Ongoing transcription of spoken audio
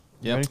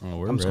Yep. Ready? Oh,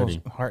 we're I'm ready.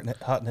 just going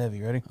hot and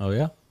heavy. Ready? Oh,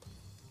 yeah?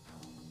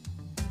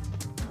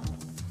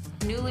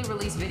 Newly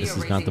released video This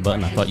is not the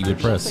button I thought you would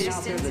press.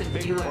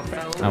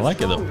 I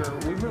like it, though.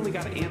 We've really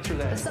got to answer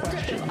that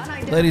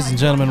question. Ladies and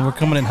gentlemen, we're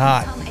coming in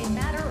hot.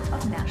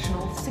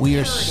 We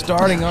are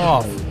starting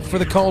off for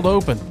the cold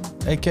open,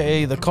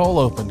 a.k.a. the Cole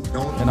Open,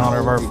 in honor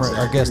of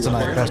our guest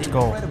tonight, Pastor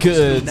Cole.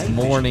 Good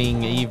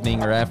morning,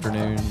 evening, or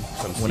afternoon,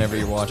 whenever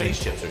you're watching.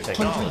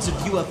 Hundreds of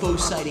UFO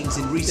sightings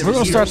in recent We're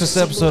going to start years. this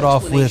episode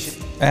off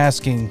with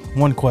asking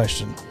one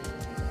question.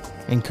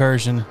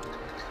 Incursion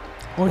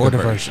or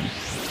diversion?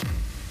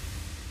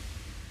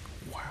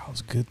 Wow,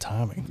 it's good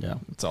timing. Yeah,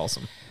 it's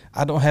awesome.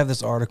 I don't have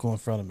this article in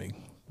front of me,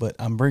 but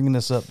I'm bringing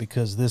this up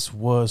because this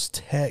was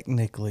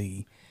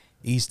technically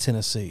East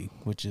Tennessee,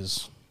 which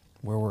is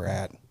where we're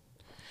at.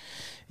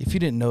 If you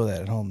didn't know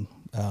that at home,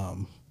 I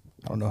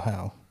don't know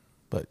how,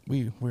 but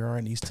we are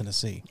in East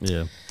Tennessee.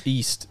 Yeah.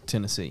 East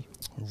Tennessee.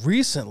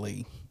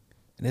 Recently,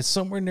 and it's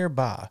somewhere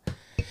nearby,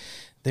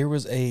 there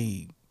was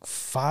a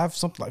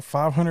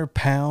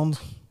 500-pound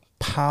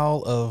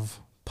pile of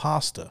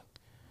pasta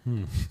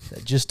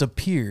that just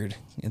appeared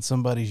in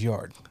somebody's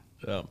yard.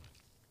 Yeah.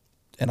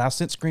 And I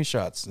sent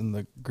screenshots in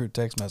the group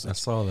text message. I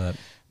saw that.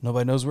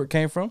 Nobody knows where it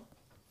came from.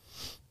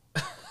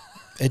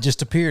 It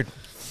just appeared.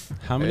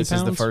 How many This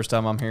pounds? is the first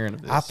time I'm hearing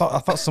of this. I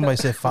thought somebody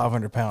said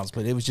 500 pounds,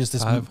 but it was just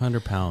this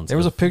 500 pounds. There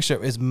was a of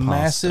picture. It's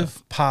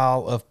massive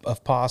pile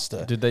of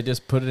pasta. Did they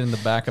just put it in the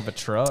back of a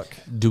truck?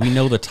 Do we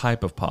know the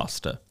type of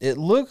pasta? It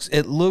looks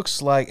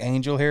like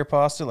angel hair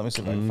pasta. Let me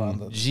see if I can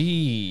find the.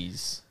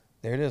 Jeez.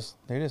 There it is.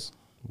 There it is.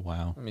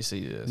 Wow. Let me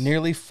see this.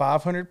 Nearly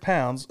 500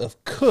 pounds of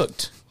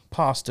cooked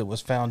pasta was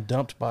found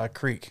dumped by a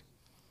creek.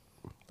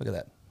 Look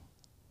at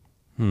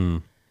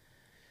that.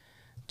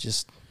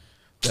 Just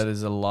That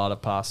is a lot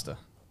of pasta.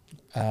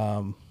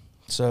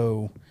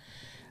 so.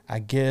 I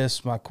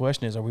guess my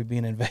question is: are we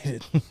being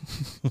invaded?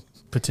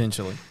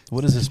 Potentially.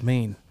 What does this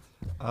mean?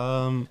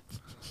 I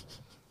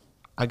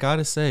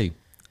gotta say,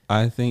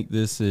 I think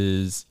this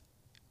is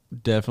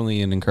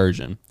definitely an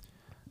incursion.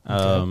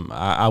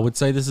 I would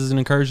say this is an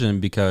incursion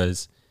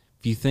because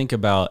if you think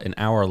about in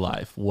our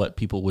life, what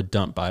people would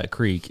dump by a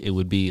creek, it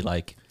would be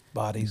like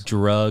Bodies.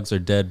 drugs or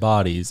dead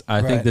bodies. I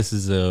Right. think this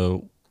is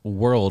a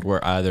world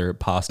where either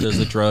pasta is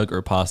a drug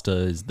or pasta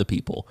is the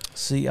people.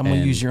 See, I'm going to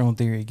And- use your own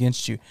theory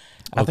against you.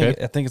 I Okay.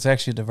 think it's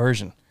actually a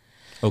diversion.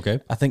 Okay.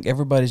 I think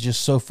everybody's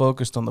just so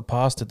focused on the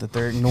pasta that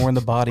they're ignoring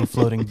the body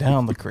floating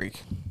down the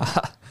creek.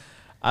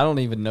 I don't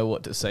even know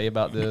what to say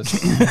about this.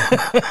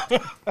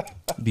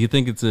 Do you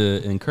think it's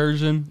an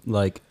incursion?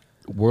 Like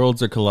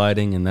worlds are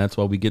colliding and that's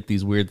why we get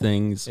these weird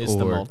things? It's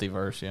the or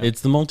multiverse, yeah.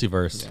 It's the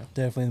multiverse. Yeah.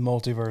 Definitely the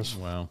multiverse.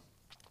 Wow.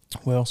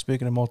 Well,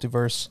 speaking of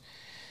multiverse,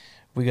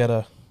 we got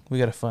a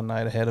fun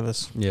night ahead of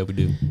us. Yeah, we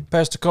do.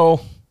 Pastor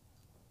Cole,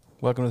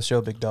 welcome to the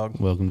show, big dog.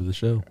 Welcome to the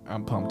show.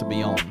 I'm pumped to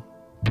be on.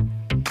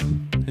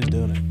 Who's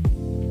doing it?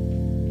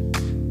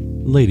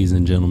 Ladies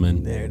and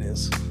gentlemen, There it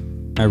is.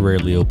 I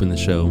rarely open the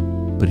show,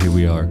 but here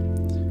we are.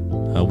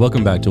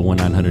 Welcome back to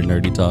 1-900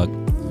 Nerdy Talk.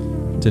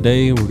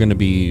 Today we're going to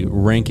be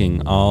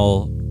ranking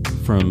all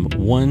from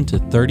 1 to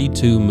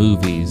 32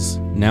 movies,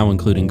 now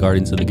including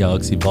Guardians of the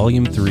Galaxy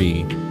Volume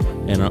 3,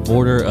 in an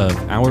order of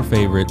our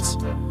favorites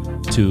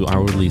to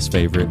our least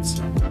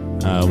favorites.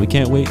 We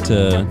can't wait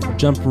to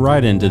jump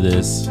right into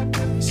this,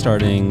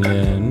 starting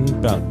in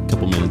about a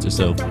couple minutes or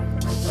so.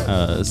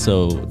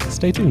 So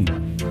stay tuned.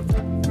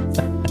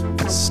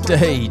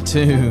 Stay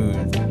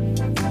tuned.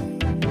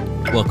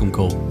 Welcome,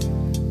 Cole.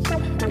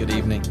 Good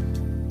evening.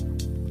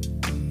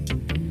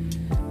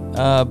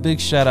 Big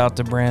shout out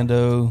to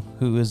Brando,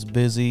 who is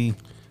busy.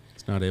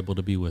 He's not able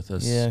to be with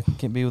us. Yeah,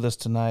 can't be with us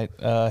tonight.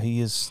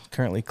 He is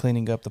currently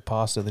cleaning up the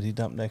pasta that he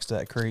dumped next to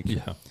that creek.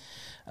 Yeah.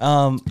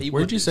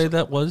 Where'd you say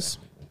that was?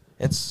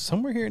 It's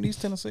somewhere here in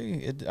East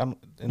Tennessee.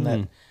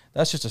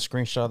 That's just a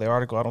screenshot of the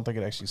article. I don't think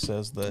it actually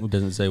says It the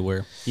doesn't say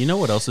where. You know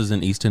what else is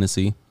in East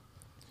Tennessee?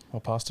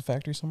 pasta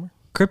factory somewhere.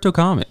 Crypto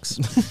Comics.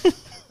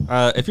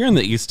 If you're in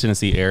the East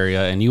Tennessee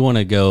area and you want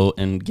to go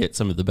and get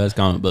some of the best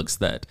comic books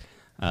that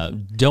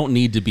don't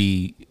need to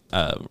be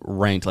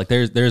ranked, like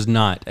there's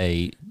not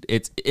a,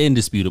 it's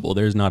indisputable.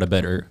 There's not a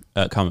better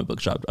comic book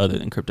shop other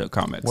than Crypto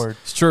Comics. Word.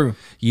 It's true.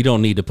 You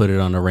don't need to put it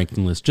on a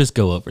ranking list. Just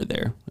go over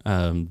there.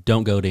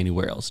 Don't go to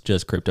anywhere else.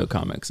 Just Crypto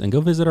Comics and go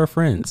visit our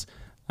friends.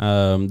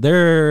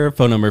 Their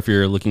phone number, if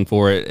you're looking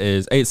for it,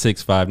 is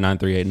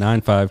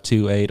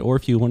 865-938-9528. Or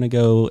if you want to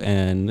go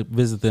and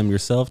visit them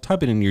yourself,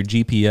 type it in your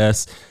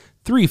GPS,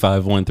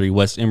 3513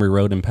 West Emory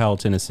Road in Powell,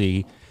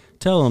 Tennessee.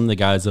 Tell them the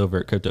guys over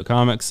at Crypto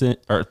Comics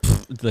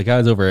the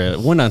guys over at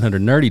 1-900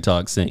 Nerdy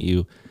Talk sent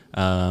you.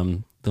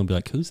 They'll be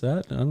like, who's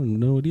that? I don't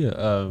know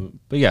idea.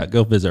 But yeah,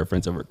 go visit our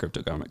friends over at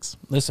Crypto Comics.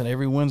 Listen,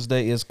 every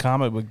Wednesday is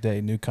comic book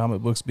day. New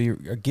comic books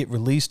get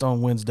released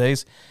on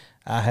Wednesdays.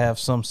 I have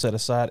some set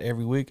aside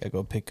every week. I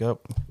go pick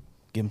up,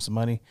 give them some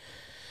money,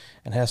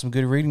 and have some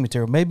good reading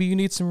material. Maybe you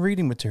need some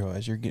reading material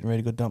as you're getting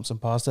ready to go dump some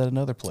pasta at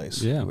another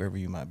place, wherever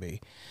you might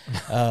be.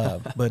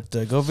 But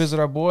go visit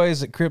our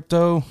boys at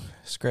Crypto.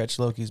 Scratch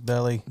Loki's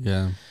belly.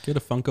 Yeah. Get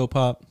a Funko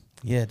Pop.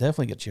 Yeah,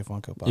 definitely get you a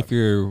Funko Pop. If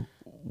you're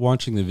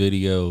watching the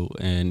video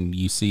and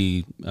you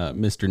see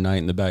Mr. Knight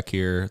in the back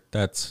here,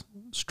 that's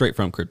straight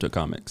from Crypto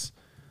Comics.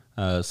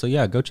 So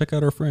yeah, go check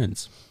out our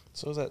friends.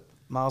 So is that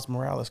Miles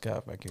Morales guy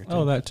back here too?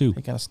 Oh, that too.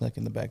 He kind of snuck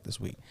in the back this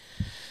week.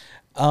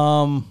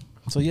 So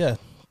yeah,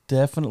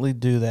 definitely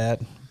do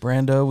that.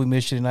 Brando, we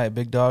miss you tonight,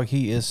 big dog.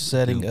 He is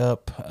setting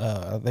up.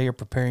 They are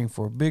preparing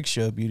for a big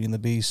show, Beauty and the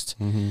Beast.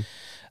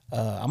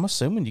 I'm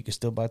assuming you can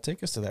still buy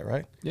tickets to that,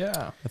 right?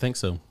 Yeah. I think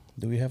so.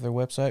 Do we have their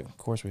website? Of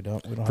course we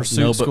don't. We don't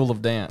Pursuit have School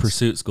of Dance.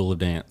 Pursuit School of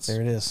Dance.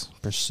 There it is.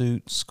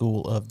 Pursuit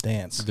School of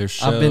Dance. Their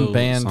I've been show's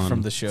banned on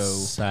from the show.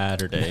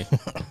 Saturday.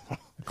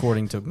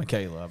 According to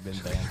Michaela, I've been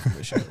banned from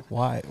the show.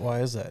 Why?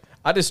 Why is that?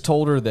 I just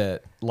told her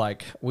that,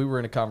 like, we were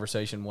in a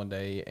conversation one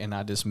day, and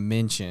I just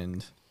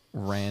mentioned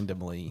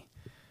randomly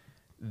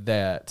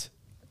that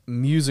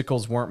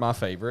musicals weren't my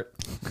favorite,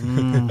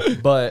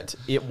 but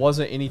it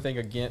wasn't anything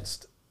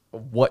against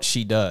what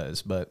she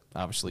does. But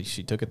obviously,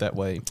 she took it that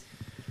way,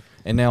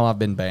 and now I've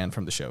been banned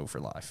from the show for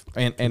life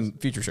and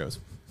future shows.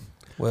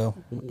 Well,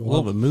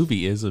 Well, the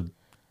movie is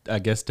I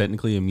guess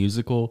technically a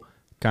musical,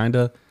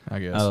 kinda. I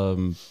guess.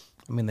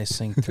 I mean, they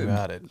sing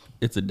throughout it.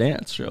 It's a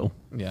dance show.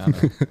 Yeah, I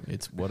know.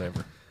 It's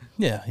whatever.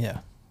 Yeah, yeah.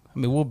 I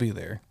mean, we'll be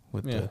there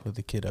with Yeah.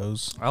 the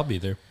kiddos. I'll be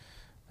there.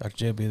 Dr.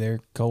 J will be there.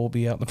 Cole will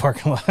be out in the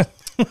parking lot.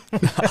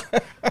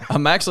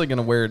 I'm actually going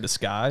to wear a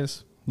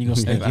disguise. You gonna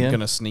sneak I'm in? going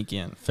to sneak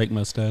in. Fake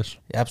mustache.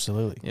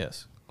 Absolutely.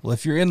 Yes. Well,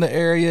 if you're in the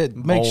area,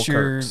 make Bowl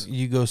sure Kirks.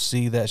 you go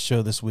see that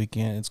show this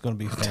weekend. It's going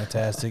to be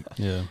fantastic.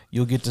 Yeah.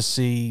 You'll get to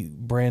see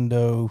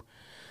Brando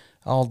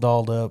all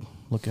dolled up,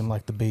 looking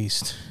like the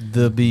beast.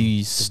 The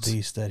Beast. The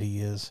beast that he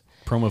is.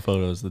 Promo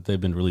photos that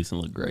they've been releasing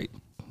look great.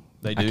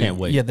 They do. I can't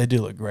wait. Yeah, they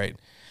do look great.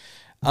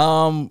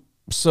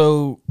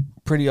 So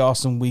pretty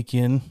awesome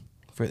weekend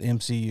for the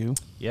MCU.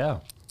 Yeah.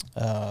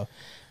 I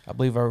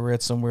believe I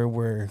read somewhere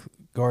where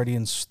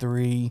Guardians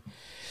 3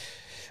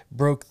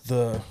 broke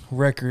the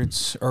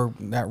records, or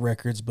not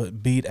records,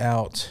 but beat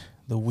out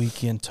the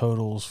weekend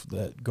totals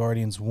that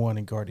Guardians 1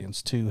 and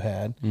Guardians 2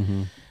 had.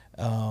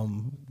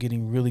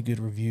 Getting really good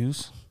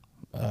reviews.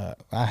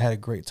 I had a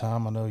great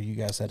time. I know you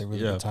guys had a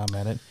really good time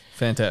at it.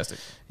 Fantastic.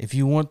 If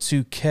you want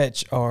to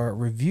catch our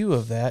review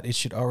of that, it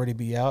should already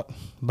be out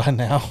by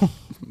now.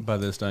 By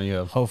this time,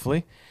 yeah.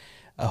 Hopefully.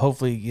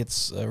 Hopefully it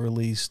gets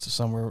released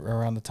somewhere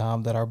around the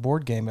time that our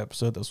board game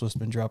episode that was supposed to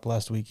be dropped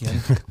last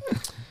weekend.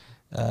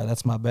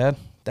 That's my bad.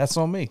 That's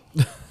on me.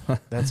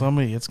 That's on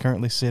me. It's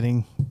currently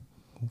sitting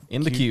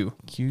In the queue.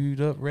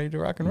 queued up, ready to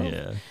rock and roll.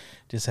 Yeah.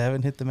 Just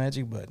haven't hit the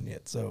magic button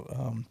yet.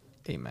 So,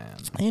 Hey, man.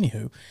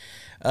 anywho,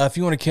 if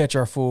you want to catch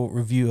our full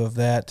review of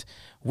that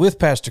with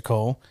Pastor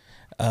Cole,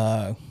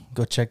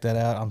 go check that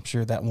out. I'm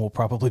sure that one will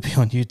probably be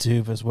on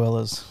YouTube as well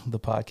as the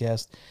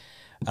podcast.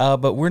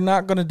 But we're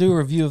not going to do a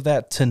review of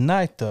that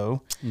tonight,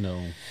 though.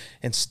 No.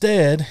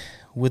 Instead,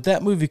 with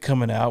that movie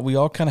coming out, we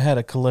all kind of had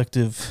a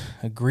collective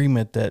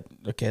agreement that,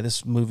 okay,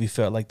 this movie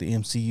felt like the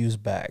MCU's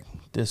back.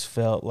 This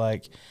felt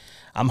like,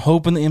 I'm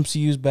hoping the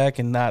MCU's back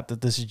and not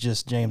that this is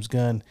just James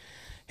Gunn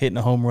hitting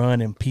a home run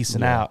and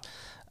peacing out,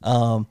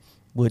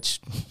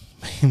 which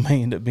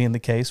may end up being the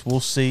case. We'll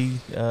see.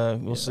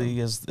 We'll see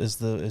as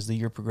the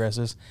year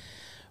progresses.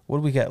 What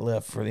do we got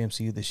left for the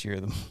MCU this year?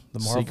 The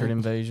Marvel Secret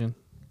Invasion.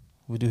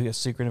 We do get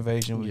Secret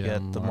Invasion. We Yeah,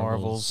 got the Marvels.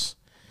 Marvels.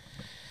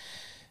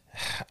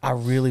 I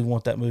really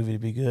want that movie to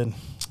be good.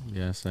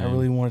 Yeah, same. I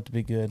really want it to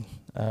be good.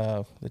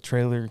 The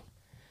trailer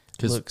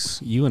Because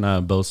looks. you and I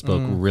both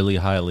spoke really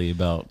highly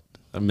about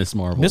Miss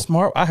Marvel. Miss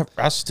Marvel.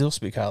 I still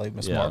speak highly of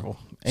Miss Yeah. Marvel,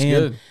 It's and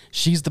good.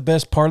 she's the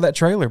best part of that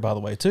trailer, by the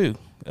way, too.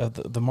 Of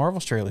the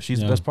Marvel's trailer, she's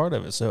Yeah. the best part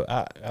of it. So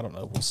I don't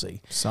know. We'll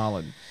see.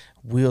 Solid.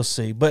 We'll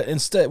see. But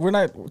instead, we're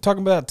not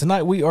talking about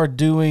tonight. We are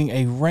doing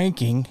a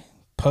ranking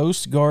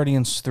post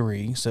Guardians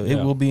 3, so it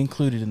Yeah. will be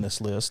included in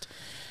this list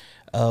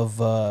of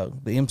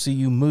the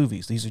MCU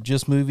movies. These are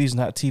just movies,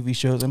 not TV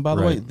shows. And by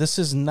the way, Right. this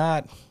is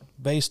not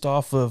based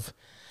off of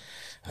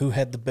who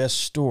had the best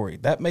story.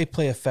 That may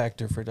play a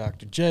factor for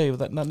Dr. J, but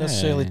that not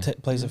necessarily Hey.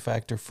 plays a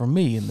factor for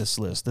me in this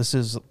list. This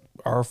is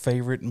our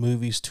favorite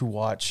movies to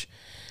watch.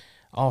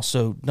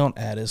 Also, don't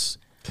add us.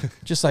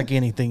 Just like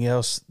anything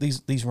else, these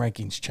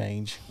rankings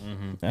change.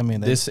 I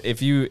mean, This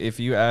if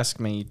you ask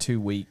me 2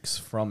 weeks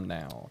from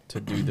now to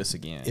do this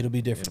again, It'll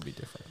be different. It'll be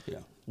different. yeah.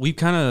 We've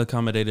kind of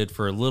accommodated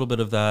for a little bit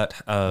of that.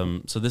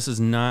 So this is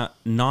not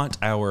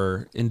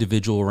our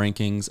individual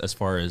rankings as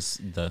far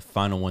as the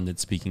final one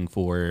that's speaking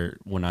for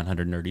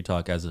 100 Nerdy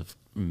Talk as of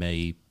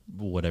May,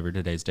 whatever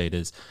today's date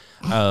is.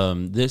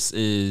 This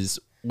is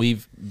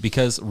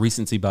because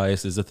recency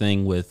bias is a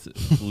thing with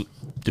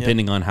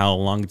depending on how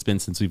long it's been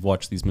since we've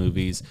watched these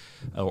movies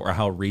or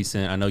how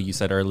recent. I know you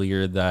said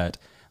earlier that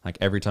like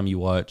every time you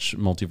watch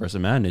Multiverse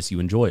of Madness, you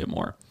enjoy it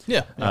more.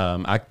 Yeah.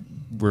 I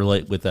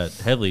relate with that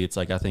heavily. It's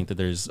like I think that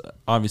there's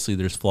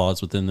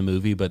flaws within the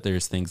movie, but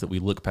there's things that we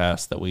look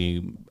past that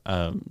we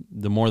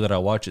the more that I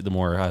watch it, the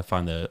more I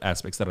find the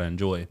aspects that I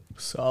enjoy.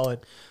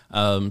 Solid.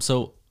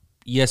 So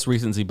yes,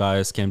 recency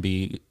bias can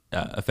be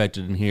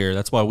affected in here.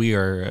 That's why we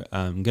are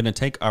going to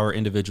take our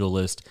individual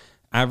list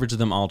average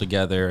them all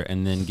together,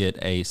 and then get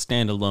a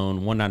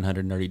standalone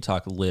 1-900 Nerdy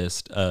Talk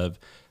list of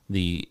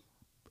the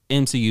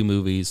MCU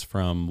movies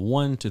from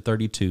 1 to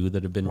 32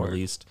 that have been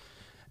released,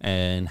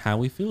 and how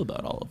we feel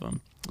about all of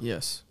them.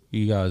 Yes.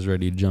 You guys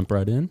ready to jump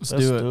right in? Let's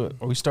do it.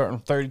 Are we starting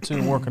with 32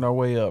 and working our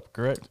way up,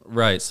 correct?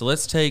 Right. So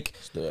let's take,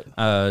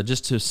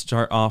 just to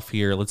start off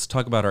here, let's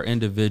talk about our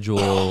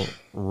individual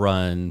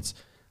runs.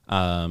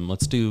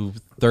 Let's do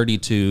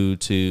 32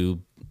 to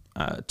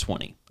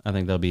 20. I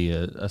think that'll be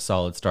a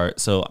solid start.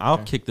 So I'll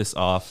kick this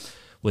off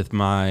with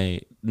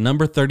my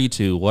number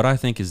 32, what I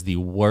think is the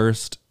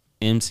worst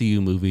MCU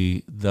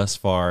movie thus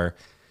far.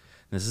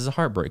 This is a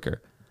heartbreaker.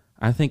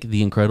 I think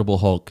The Incredible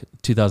Hulk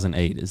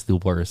 2008 is the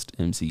worst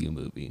MCU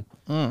movie.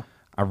 I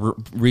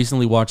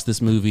recently watched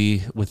this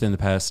movie within the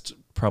past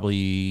probably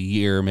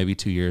year, maybe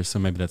 2 years, so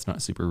maybe that's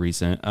not super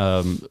recent.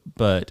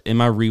 But in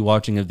my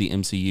rewatching of the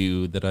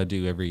MCU that I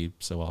do every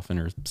so often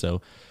or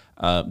so,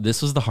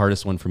 this was the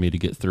hardest one for me to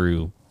get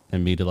through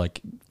and me to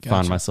like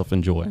find myself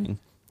enjoying.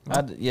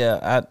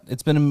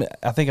 It's been.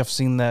 I think I've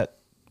seen that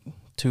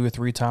 2 or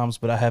 3 times,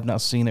 but I have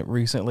not seen it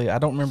recently. I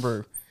don't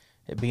remember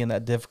it being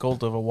that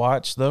difficult of a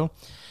watch though.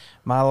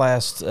 My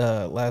last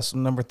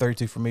number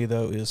 32 for me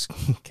though is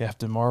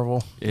Captain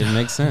Marvel. It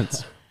makes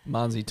sense.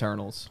 Mine's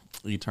Eternals.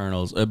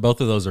 Eternals.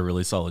 Both of those are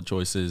really solid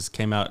choices.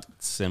 Came out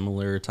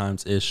similar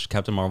times-ish.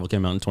 Captain Marvel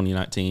came out in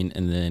 2019,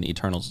 and then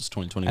Eternals is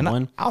 2021.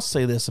 And I'll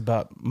say this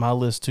about my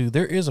list too.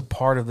 There is a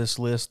part of this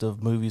list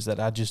of movies that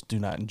I just do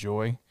not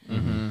enjoy.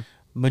 Mm-hmm.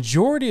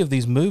 Majority of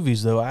these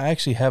movies, though, I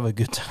actually have a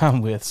good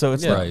time with. So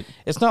it's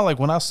it's not like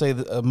when I say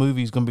that a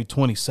movie is going to be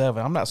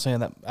 27. I'm not saying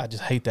that I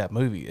just hate that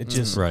movie. It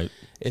just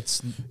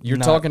It's we're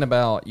talking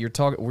about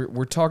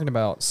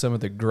some of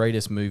the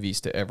greatest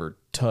movies to ever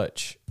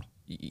touch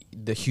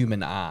the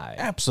human eye.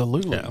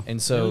 Absolutely. Yeah. And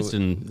so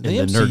in the the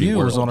nerdy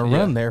MCU was world. on a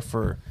run there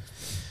for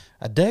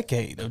a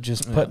decade of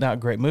just putting out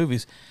great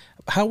movies.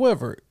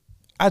 However,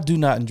 I do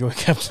not enjoy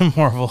Captain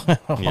Marvel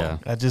at all. Yeah.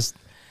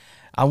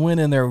 I went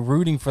in there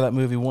rooting for that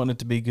movie, wanting it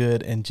to be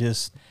good, and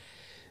just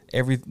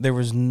there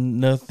was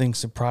nothing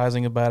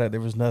surprising about it.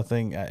 There was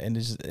nothing, and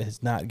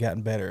it's not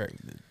gotten better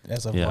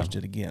as I've watched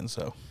it again.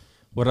 So,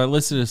 what I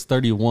listed as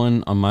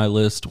 31 on my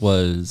list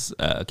was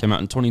came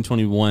out in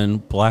 2021,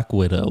 Black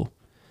Widow.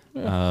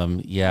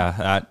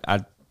 I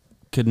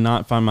could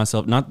not find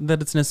myself. Not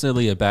that it's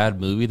necessarily a bad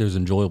movie. There's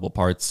enjoyable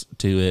parts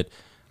to it.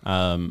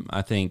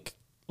 I think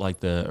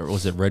like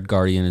was it Red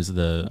Guardian is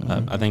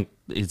the I think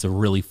it's a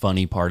really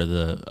funny part of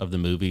the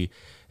movie.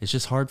 It's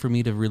just hard for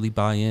me to really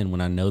buy in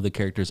when I know the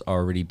character's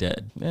already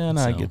dead. Yeah,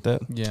 no, I get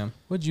that. Yeah.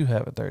 What'd you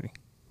have at 30?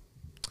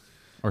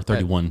 Or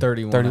 31.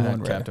 31 I had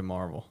right. Captain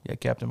Marvel. Yeah,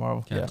 Captain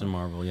Marvel. Captain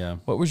Marvel, yeah.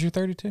 What was your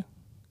 32?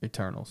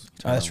 Eternals.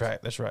 Oh, that's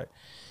right.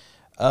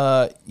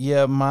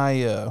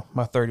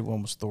 My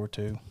 31 was Thor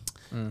 2.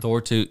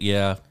 Thor 2,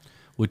 yeah.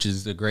 Which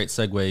is a great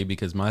segue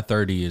because my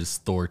 30 is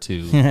Thor 2.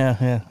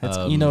 Yeah. It's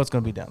going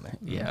to be down there.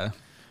 Yeah.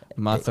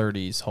 My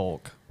 30's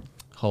Hulk.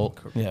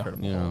 Yeah.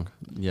 Incredible Hulk.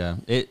 Yeah.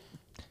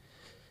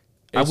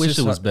 I It's wish just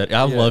it was like- better.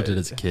 I yeah, loved it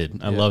as a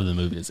kid. I yeah. loved the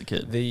movie as a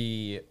kid.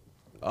 The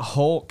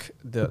Hulk,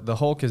 the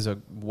Hulk is a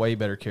way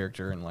better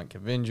character in like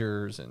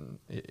Avengers, and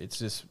it's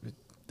just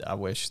I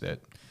wish that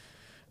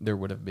there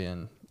would have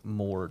been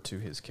more to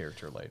his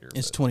character later.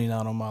 It's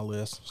 29 on my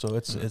list, so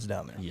it's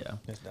down there. Yeah.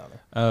 It's down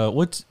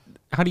there.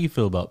 How do you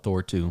feel about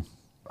Thor 2?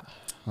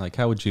 Like,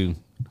 how would you?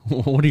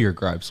 What are your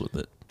gripes with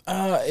it?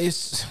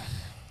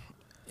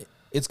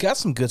 It's got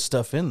some good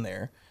stuff in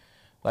there.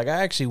 Like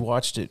I actually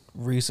watched it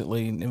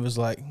recently, and it was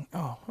like,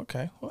 oh,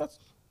 okay, well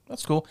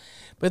that's cool.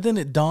 But then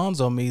it dawns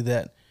on me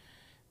that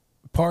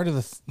part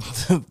of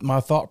my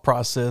thought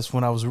process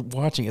when I was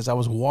watching is I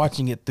was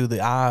watching it through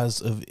the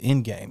eyes of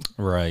Endgame.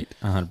 Right,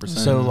 100%.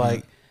 So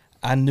like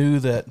I knew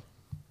that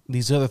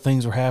these other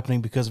things were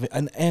happening because of it,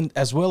 and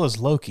as well as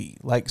Loki.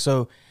 Like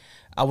so,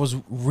 I was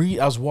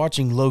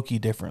watching Loki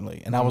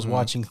differently, and I was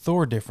watching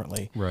Thor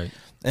differently. Right.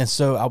 And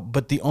so,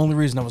 but the only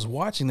reason I was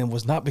watching them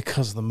was not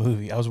because of the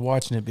movie. I was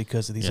watching it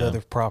because of these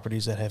other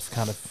properties that have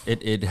kind of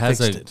it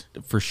has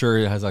for sure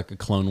it has like a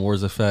Clone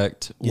Wars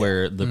effect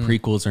where the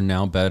prequels are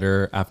now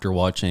better after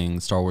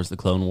watching Star Wars: The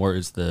Clone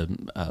Wars, the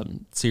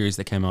series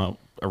that came out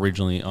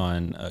originally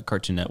on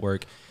Cartoon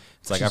Network.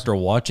 It's like after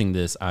watching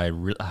this, I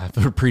have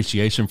an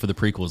appreciation for the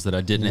prequels that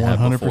I didn't have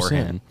 100%.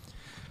 beforehand.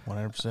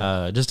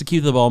 100%. Just to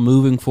keep the ball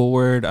moving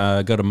forward,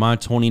 go to my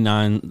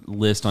 29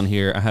 list on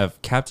here. I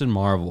have Captain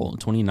Marvel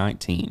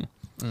 2019.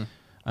 Did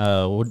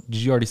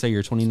you already say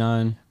you're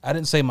 29? I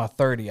didn't say my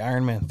 30.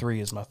 Iron Man 3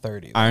 is my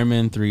 30. Iron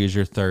Man 3 is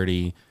your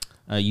 30.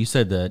 You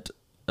said that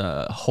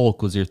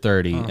Hulk was your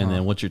 30, and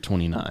then what's your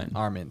 29?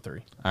 Iron Man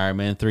 3. Iron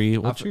Man 3.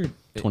 What's your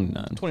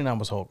 29? 29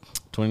 was Hulk.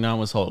 29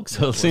 was Hulk.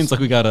 So it seems like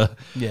we got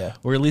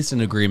we're at least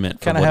in agreement.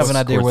 Kind of have an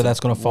idea where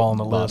that's going to fall on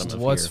the bottom list. of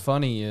What's here.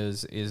 funny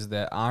is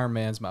that Iron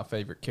Man's my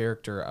favorite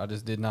character. I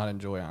just did not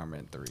enjoy Iron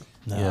Man 3.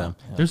 Yeah.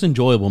 There's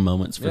enjoyable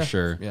moments for Yeah,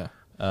 sure. yeah.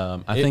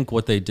 I think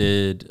what they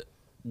did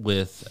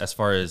with as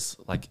far as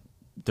like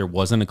there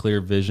wasn't a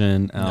clear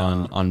vision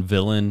on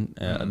villain.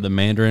 The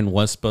Mandarin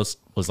was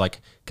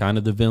like kind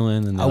of the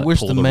villain, and I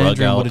wish the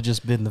Mandarin would have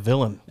just been the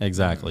villain.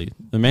 Exactly.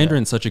 The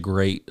Mandarin's such a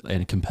great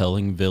and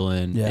compelling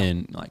villain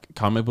in like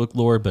comic book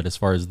lore, but as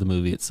far as the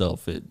movie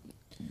itself, it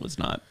was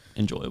not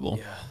enjoyable.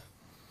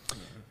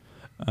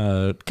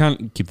 Kind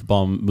of keep the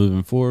ball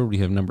moving forward. We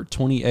have number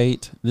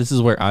 28. This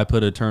is where I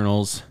put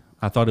Eternals.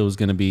 I thought it was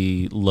going to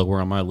be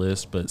lower on my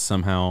list, but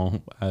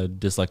somehow I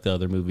disliked the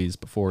other movies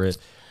before it.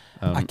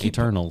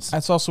 Eternals.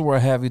 That's also where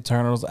I have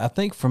Eternals. I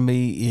think for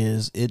me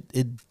is it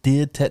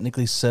did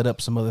technically set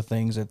up some other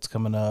things that's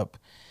coming up,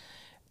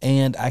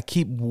 and I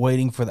keep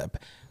waiting for that.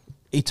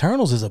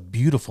 Eternals is a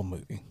beautiful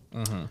movie.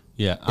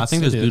 Yeah, I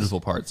think there's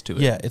beautiful parts to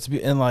it. Yeah,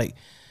 and like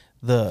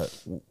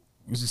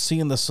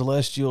seeing the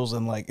Celestials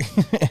and like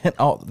and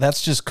all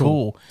that's just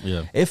cool.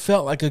 Yeah, it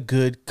felt like a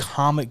good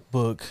comic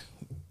book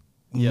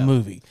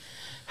movie.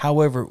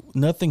 However,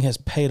 nothing has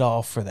paid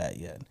off for that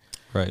yet.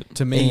 Right.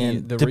 To me,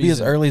 and to be as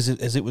early as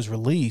it was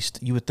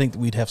released, you would think that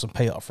we'd have some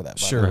payoff for that.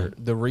 Sure.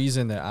 The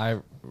reason that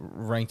I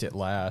ranked it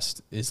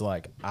last is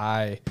like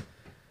I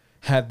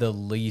had the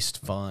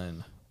least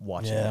fun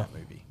watching that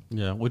movie.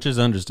 Yeah, which is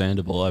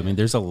understandable. I mean,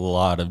 there's a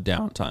lot of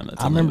downtime.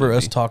 I remember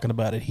us talking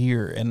about it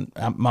here, and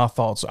my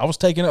thoughts. I was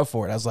taking up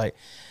for it. I was like,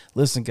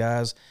 "Listen,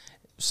 guys,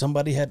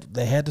 they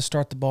had to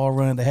start the ball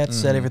running. They had to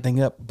set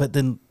everything up, but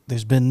then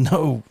there's been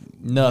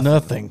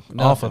nothing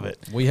off of it.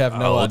 We have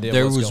no idea.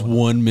 There was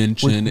one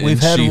mention.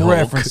 We've had She-Hulk.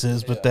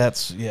 references, but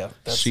that's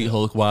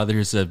She-Hulk. While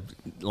there's a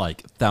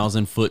like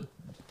 1,000-foot,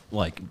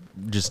 like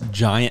just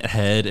giant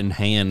head and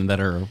hand that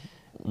are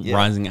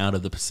rising out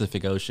of the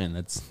Pacific Ocean.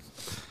 That's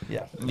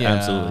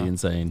absolutely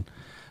insane.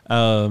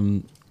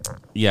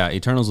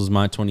 Eternals was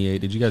my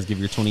 28. Did you guys give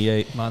your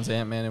 28? Mine's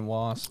Ant-Man and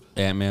Wasp.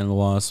 Ant-Man and the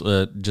Wasp.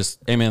 Just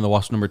Ant-Man and the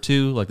Wasp number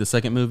 2, like the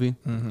second movie.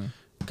 Mm-hmm.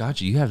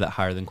 Gotcha. You have that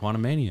higher than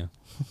Quantumania.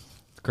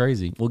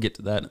 Crazy. We'll get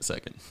to that in a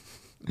second.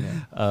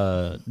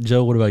 Yeah.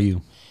 Joe, what about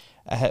you?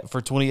 I had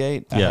for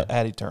 28. I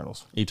had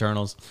Eternals.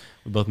 Eternals.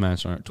 We both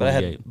matched on 28. But I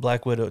had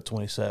Black Widow at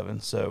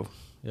 27. So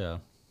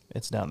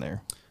it's down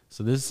there.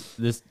 So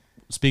this.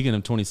 Speaking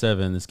of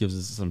 27, this gives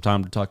us some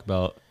time to talk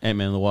about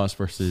Ant-Man and the Wasp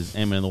versus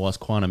Ant-Man and the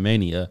Wasp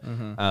Quantumania.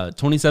 Mm-hmm.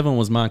 27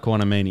 was my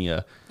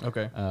Quantumania.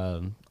 Okay.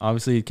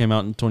 Obviously, it came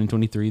out in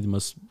 2023,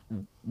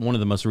 one of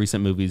the most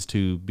recent movies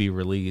to be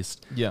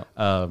released. Yeah.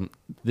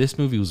 This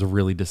movie was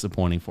really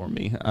disappointing for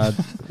me. I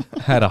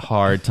had a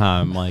hard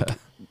time, like,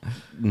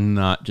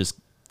 not just,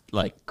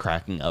 like,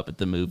 cracking up at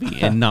the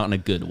movie, and not in a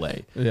good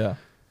way. Yeah.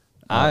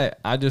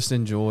 I just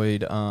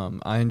enjoyed,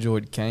 I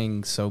enjoyed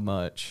Kang so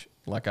much.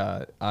 Like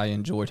I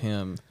enjoyed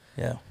him.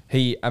 Yeah.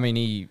 He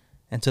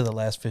until the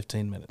last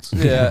 15 minutes.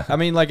 Yeah. I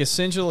mean, like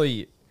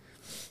essentially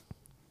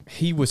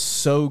he was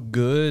so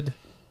good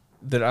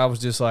that I was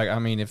just like, I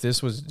mean, if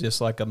this was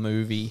just like a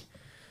movie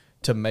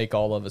to make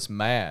all of us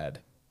mad,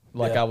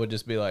 like I would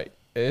just be like,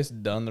 it's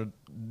done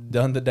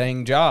the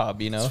dang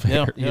job, you know?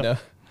 You know.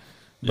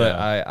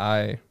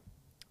 But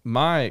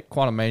my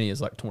Quantumania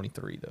is like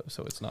 23 though,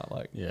 so it's not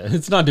like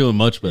it's not doing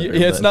much better.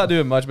 Yeah, it's not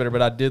doing much better,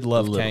 but I did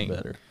love Kang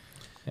better.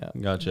 Yeah.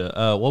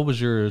 Gotcha. What was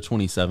your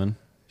 27?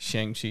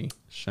 Shang-Chi.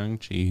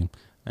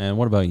 And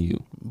what about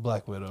you?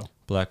 Black Widow.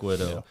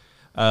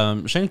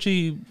 Yeah.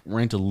 Shang-Chi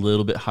ranked a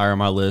little bit higher on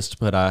my list,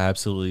 but I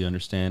absolutely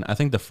understand. I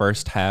think the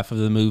first half of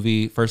the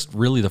movie,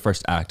 the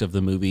first act of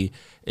the movie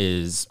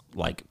is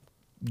like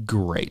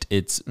great.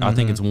 I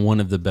think it's one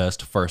of the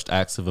best first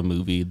acts of a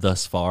movie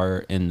thus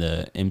far in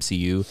the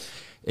MCU.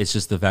 It's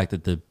just the fact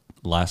that the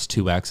last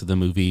 2 acts of the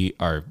movie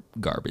are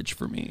garbage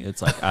for me.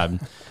 It's like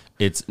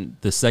it's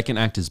the second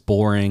act is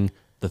boring.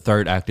 The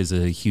third act is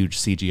a huge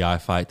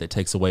CGI fight that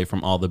takes away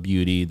from all the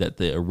beauty that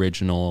the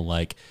original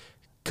like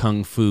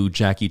kung fu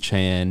Jackie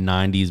Chan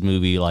 90s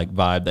movie like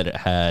vibe that it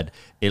had.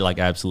 It like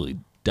absolutely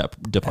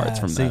departs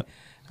from that.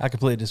 I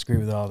completely disagree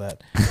with all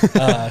that.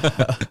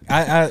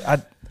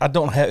 I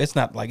don't have. It's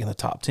not like in the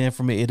top 10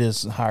 for me. It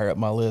is higher up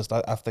my list.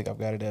 I think I've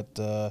got it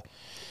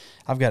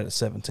at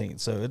 17.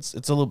 So it's a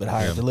little bit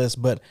higher up the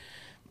list. But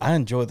I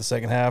enjoyed the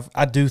second half.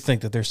 I do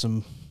think that there's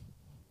some.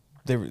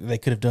 They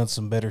could have done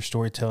some better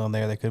storytelling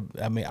there. They could.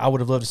 I mean, I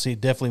would have loved to see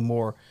definitely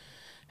more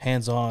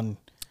hands-on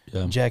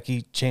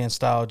Jackie Chan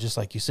style, just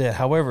like you said.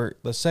 However,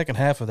 the second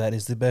half of that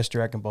is the best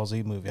Dragon Ball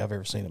Z movie I've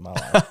ever seen in my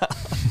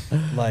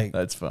life. Like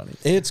that's funny.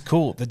 It's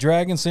cool. The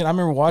dragon scene. I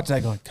remember watching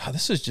that, going, God,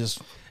 this is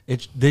just.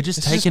 They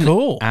just take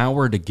an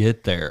hour to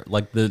get there.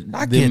 Like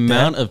the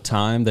amount of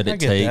time that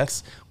it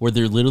takes, where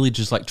they're literally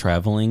just like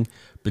traveling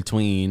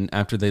between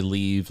after they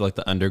leave like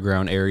the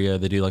underground area.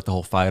 They do like the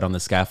whole fight on the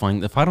scaffolding.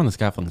 The fight on the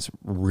scaffolding is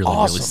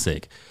really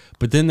sick.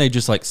 But then they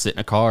just like sit in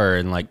a car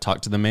and like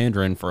talk to the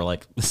Mandarin for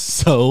like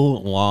so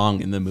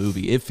long in the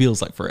movie. It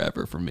feels like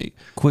forever for me.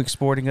 Quick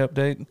sporting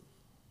update.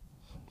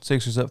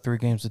 Sixers up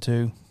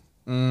 3-2.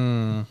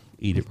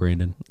 Eat it,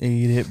 Brandon.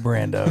 Eat it,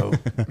 Brando.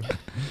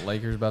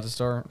 Lakers about to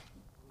start.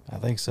 I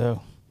think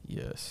so.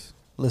 Yes.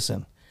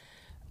 Listen,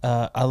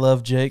 I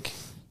love Jake,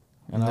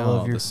 and I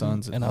love your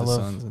Suns, and I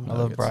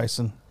love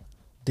Bryson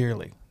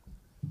dearly.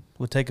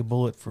 Would take a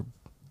bullet for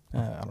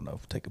I don't know.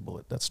 Take a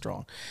bullet. That's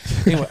strong.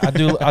 Anyway, I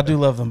do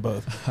love them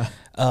both.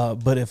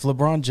 But if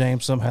LeBron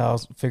James somehow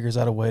figures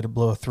out a way to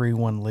blow a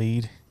 3-1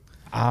 lead,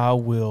 I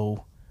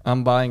will.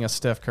 I'm buying a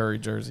Steph Curry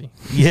jersey.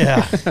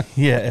 Yeah,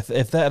 yeah.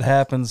 If that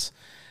happens,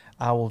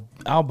 I'll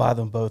buy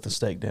them both a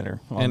steak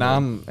dinner. And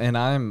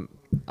I'm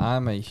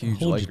a huge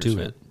Hold you Lakers to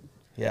fan. it.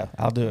 Yeah,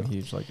 I'll do I'm it. a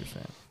huge Lakers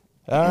fan.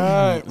 All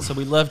right. So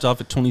we left off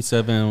at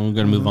 27. We're going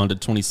to move on to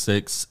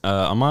 26.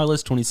 On my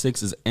list,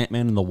 26 is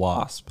Ant-Man and the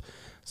Wasp.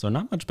 So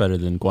not much better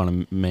than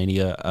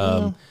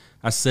Quantumania.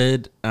 I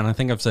said, and I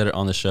think I've said it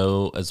on the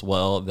show as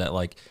well, that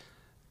like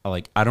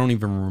I don't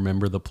even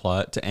remember the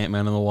plot to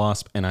Ant-Man and the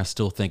Wasp, and I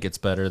still think it's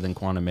better than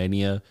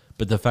Quantumania.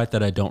 But the fact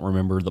that I don't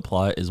remember the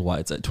plot is why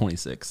it's at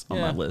 26 on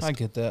my list. I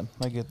get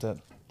that.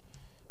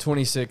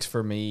 26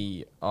 for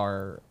me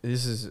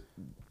this is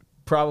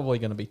probably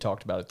going to be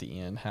talked about at the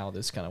end, how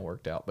this kind of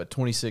worked out. But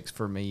 26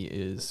 for me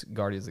is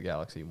Guardians of the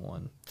Galaxy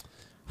 1.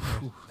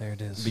 There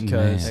it is.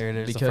 Because there it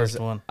is. Because The first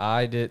one.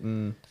 I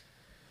didn't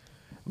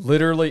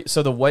literally.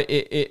 So the way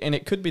and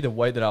it could be the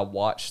way that I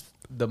watched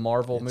the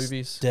Marvel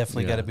movies.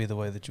 Definitely got to be the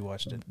way that you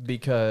watched it.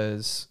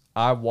 Because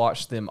I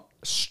watched them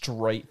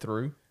straight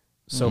through.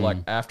 So like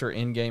after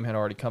Endgame had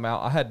already come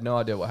out, I had no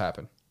idea what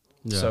happened.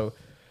 Yeah. So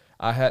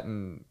I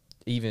hadn't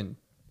even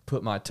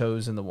put my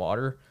toes in the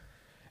water.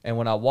 And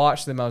when I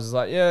watched them, I was just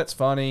like, yeah, it's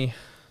funny.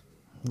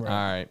 Right.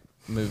 All right,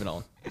 moving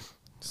on.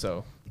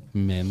 So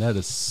Man, that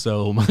is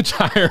so much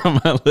higher on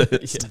my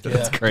list.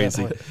 That's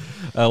crazy.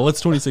 What's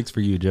 26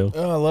 for you, Joe?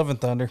 Love and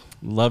Thunder.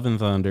 Love and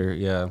Thunder,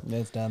 yeah.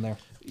 It's down there.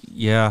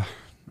 Yeah.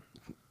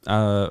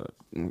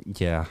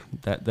 Yeah,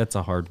 that's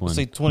a hard one.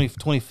 See,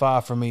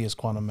 25 for me is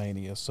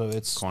Quantumania, so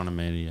it's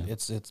Quantumania.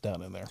 It's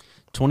down in there.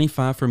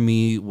 25 for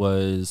me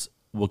was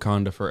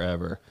Wakanda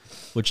Forever,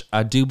 which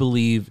I do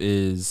believe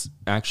is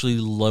actually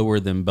lower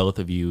than both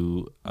of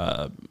you,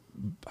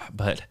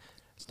 but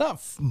It's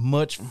not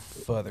much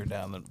further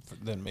down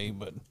than me,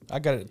 but I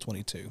got it at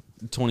 22.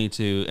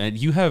 22, and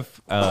you have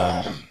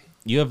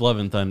Love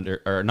and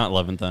Thunder, or not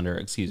Love and Thunder,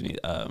 excuse me,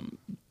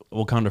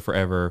 Wakanda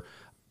Forever,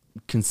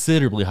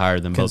 considerably higher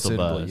than both of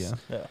us.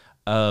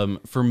 Yeah.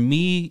 For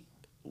me,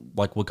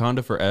 like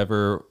Wakanda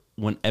Forever,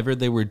 whenever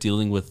they were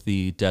dealing with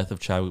the death of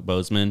Chadwick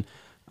Boseman,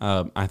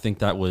 I think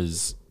that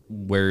was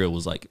where it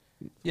was like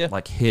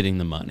hitting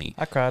the money.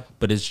 I cried.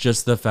 But it's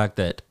just the fact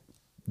that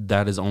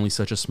is only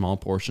such a small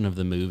portion of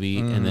the movie,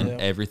 and then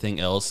everything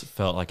else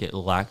felt like it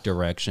lacked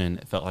direction.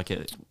 It felt like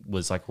it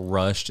was like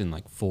rushed and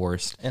like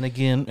forced. And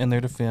again, in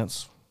their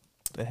defense,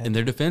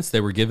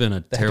 they were given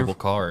a terrible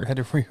card. Had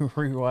to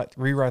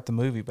rewrite the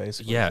movie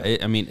basically. Yeah,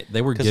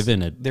 they were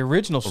given the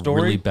original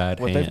story. really bad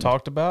what hand. they've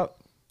talked about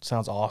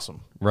sounds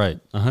awesome. Right,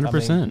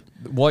 100%.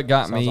 What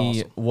got Sounds me?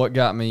 awesome. What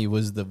got me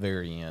was the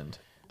very end.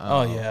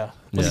 Oh yeah,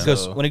 when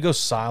he goes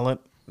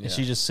silent and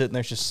she's just sitting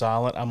there, she's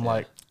silent. I'm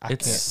like, I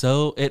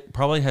can't. It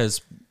probably has,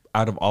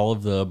 out of all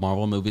of the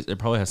Marvel movies, it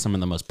probably has some of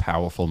the most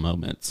powerful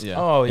moments. Yeah.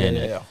 Oh yeah, in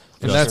yeah, it.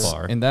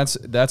 yeah. And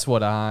that's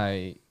what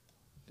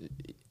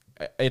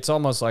it's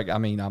almost like, I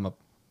mean, I'm a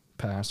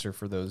pastor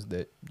for those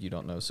that you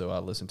don't know, so I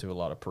listen to a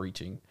lot of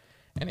preaching,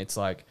 and it's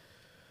like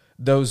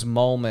those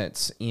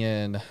moments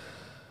in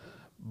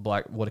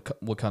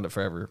Wakanda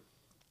Forever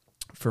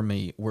for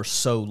me were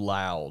so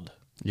loud.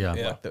 Yeah.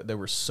 Like they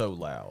were so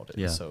loud. And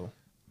Yeah. so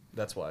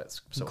that's why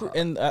it's so high.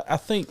 And I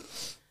think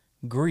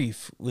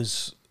grief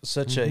was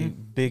such a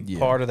big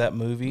part of that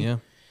movie. Yeah.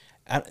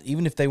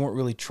 Even if they weren't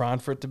really trying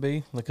for it to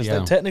be, because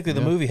Yeah. technically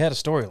the movie had a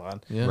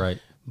storyline. Yeah. Right.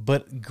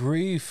 But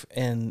grief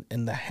and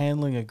the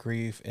handling of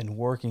grief and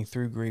working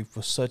through grief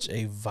was such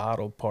a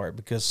vital part,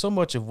 because so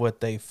much of what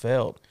they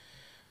felt,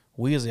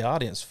 we as the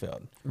audience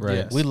felt. Right.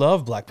 Yes. We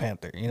love Black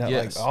Panther. You know,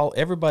 Yes. like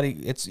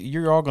everybody.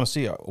 You're all going to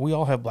see. We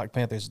all have Black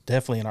Panthers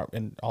definitely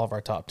in all of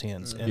our top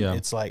 10s, and Yeah.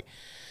 it's like,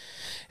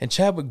 and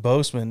Chadwick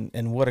Boseman,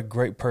 and what a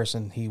great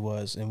person he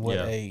was, and what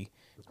a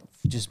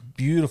just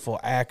beautiful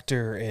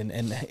actor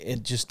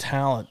and just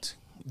talent.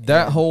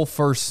 That whole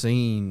first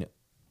scene,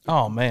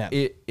 Oh man,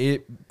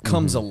 it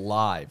comes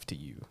alive to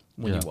you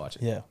when Yeah. you watch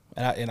it. yeah.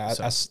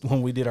 I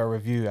when we did our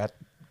review,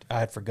 I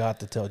had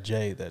forgot to tell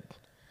Jay that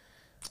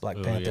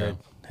Black Panther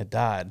had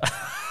died,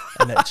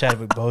 and that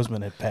Chadwick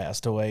Boseman had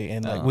passed away,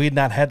 and like we had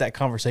not had that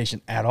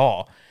conversation at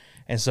all.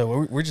 And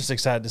so we're just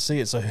excited to see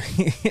it. So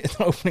the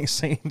opening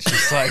scene, it's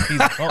just like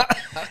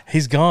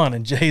he's gone,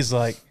 and Jay's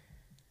like,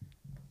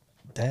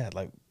 "Dad,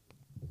 like,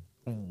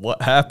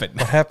 What happened?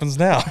 what happens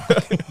now?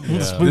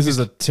 This is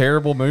a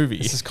terrible movie.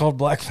 This is called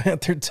Black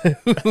Panther 2.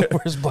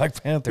 Where's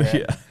Black Panther at?"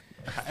 Yeah.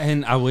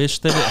 And I wish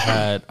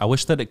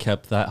that it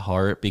kept that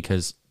heart,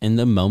 because in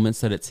the moments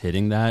that it's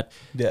hitting that,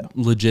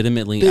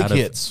 legitimately Big out of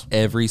hits.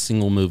 every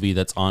single movie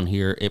that's on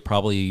here, it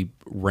probably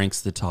ranks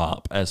the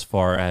top as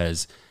far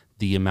as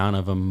the amount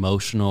of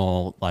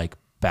emotional like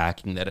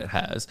backing that it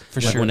has.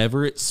 For Like, sure.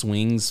 whenever it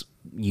swings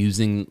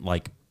using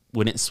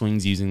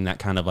that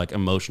kind of like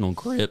emotional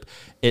grip,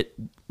 it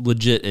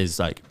legit is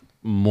like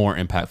more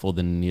impactful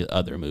than the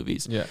other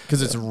movies. Yeah,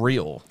 because it's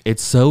real.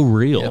 It's so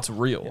real. It's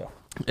real.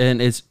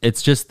 And it's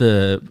just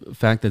the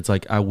fact that it's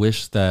like, I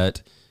wish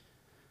that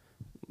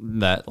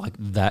that like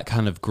that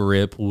kind of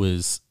grip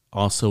was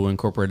also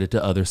incorporated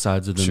to other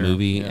sides of the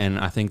movie, and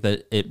I think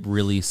that it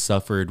really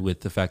suffered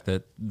with the fact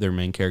that their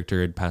main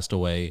character had passed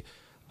away.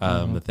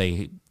 That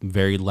they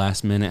very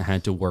last minute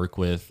had to work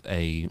with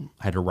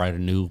had to write a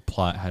new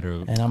plot, had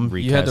to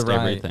recast you had to write,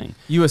 everything.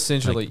 You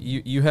essentially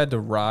you had to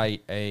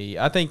write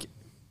I think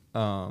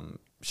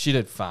she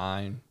did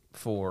fine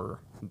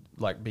for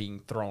like being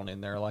thrown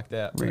in there like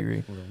that.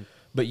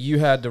 But you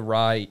had to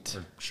write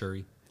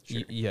Shuri.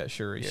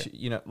 Shuri.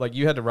 You know, like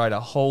you had to write a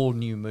whole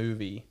new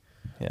movie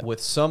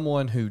with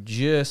someone who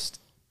just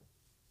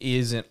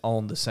isn't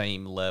on the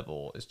same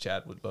level as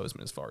Chadwick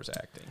Boseman as far as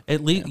acting.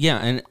 At least,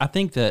 and I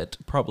think that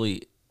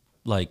probably,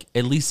 like,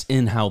 at least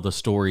in how the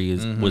story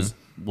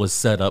was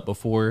set up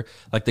before,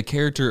 like the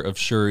character of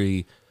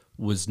Shuri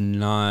was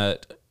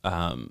not,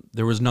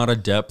 there was not a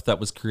depth that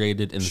was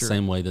created in the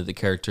same way that the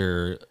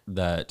character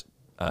that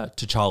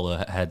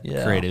T'Challa had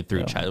created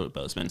through Chadwick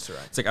Boseman. That's right.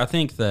 It's like I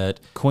think that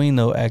Queen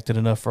though acted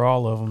enough for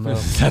all of them. Though.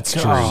 That's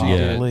true.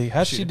 Yeah,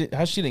 how she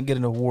didn't get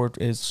an award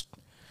is.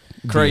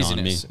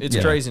 Craziness. It's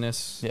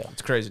craziness. Yeah.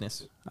 It's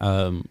craziness.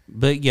 But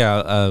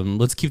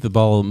let's keep the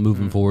ball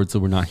moving forward so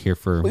we're not here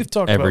for We've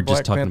talked ever about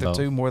just Black talking Panther about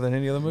 2 more than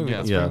any other movie.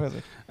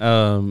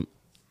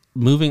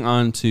 Moving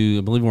on to,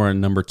 I believe we're at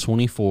number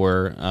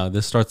 24.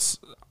 This starts,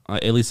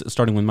 at least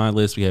starting with my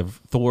list, we have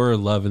Thor,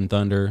 Love and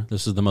Thunder.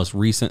 This is the most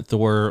recent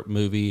Thor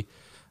movie.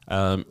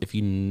 If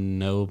you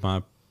know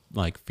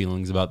my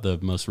feelings about the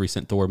most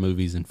recent Thor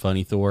movies and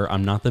Funny Thor,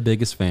 I'm not the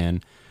biggest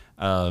fan.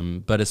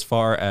 But as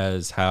far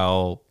as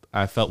how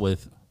I felt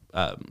with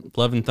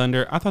Love and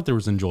Thunder, I thought there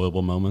was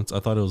enjoyable moments. I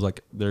thought it was like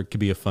there could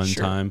be a fun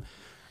time.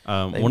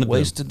 They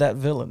wasted that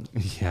villain.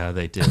 Yeah,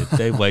 they did.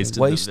 They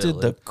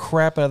wasted the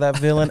crap out of that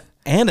villain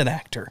and an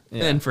actor.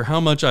 Yeah. And for how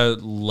much I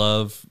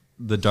love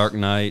The Dark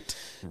Knight,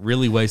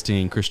 really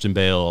wasting Christian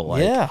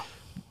Bale,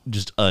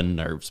 just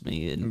unnerves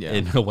me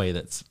in a way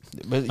that's.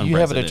 But you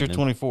have it at your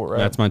 24, right?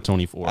 That's my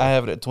 24. I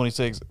have it at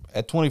 26.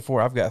 At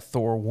 24, I've got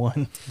Thor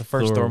 1, the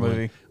first Thor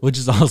movie. Which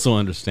is also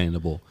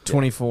understandable.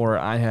 24,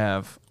 I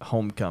have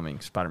Homecoming,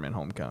 Spider-Man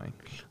Homecoming.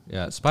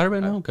 Yeah,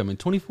 Spider-Man Homecoming,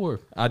 24.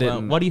 I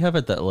didn't. Why do you have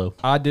it that low?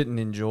 I didn't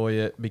enjoy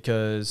it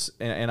because,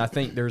 and I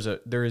think there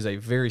is a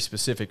very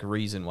specific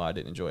reason why I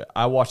didn't enjoy it.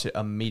 I watched it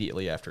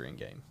immediately after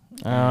Endgame.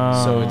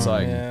 So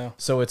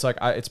it's like,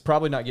 it's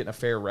probably not getting a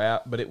fair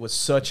rap, but it was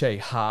such a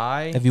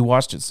high. Have you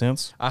watched it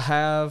since? I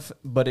have,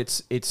 but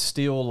it's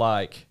still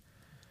like,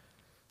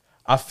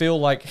 I feel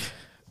like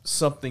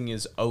something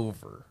is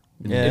over.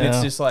 Yeah. And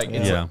it's just like,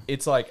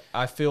 it's like,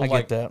 I feel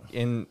like that.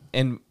 in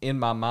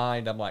my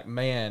mind, I'm like,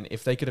 man,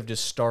 if they could have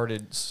just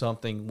started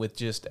something with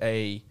just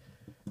a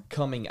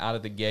coming out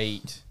of the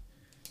gate,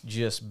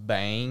 just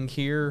bang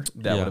here,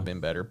 that would have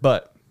been better.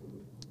 But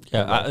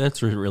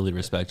that's really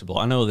respectable.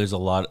 I know there's a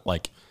lot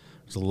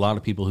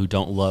of people who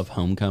don't love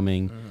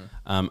Homecoming.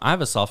 I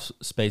have a soft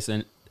space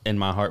in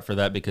my heart for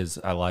that because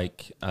I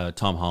like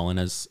Tom Holland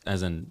as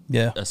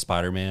a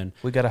Spider-Man.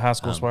 We got a high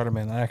school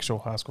Spider-Man, an actual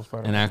high school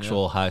Spider-Man. An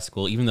actual high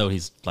school, even though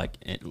he's like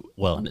in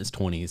his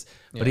 20s,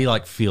 but he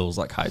feels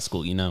like high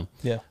school, you know?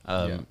 Yeah.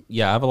 I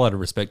have a lot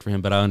of respect for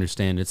him, but I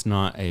understand it's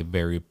not a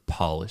very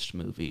polished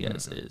movie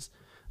as is.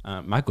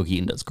 Michael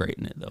Keaton does great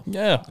in it though.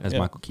 Yeah. As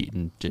Michael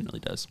Keaton generally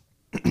does.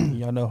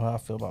 Y'all know how I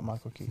feel about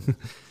Michael Keaton.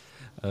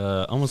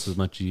 Almost as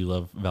much as you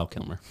love Val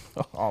Kilmer.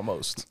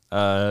 Almost.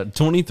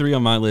 23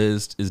 on my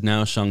list is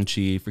now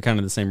Shang-Chi for kind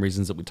of the same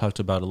reasons that we talked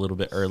about a little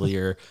bit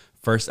earlier.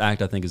 First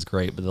act I think is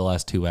great, but the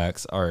last two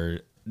acts are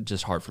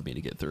just hard for me to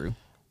get through.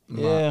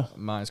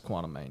 Mine's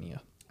Quantumania.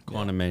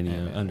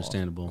 Quantumania,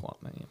 understandable.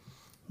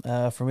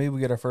 Quantumania. For me, we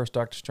get our first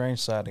Doctor Strange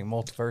sighting,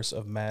 Multiverse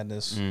of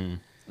Madness.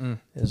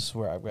 Is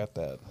where I've got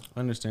that.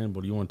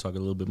 Understandable. Do you want to talk a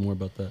little bit more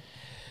about that?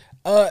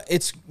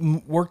 It's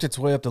worked its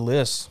way up the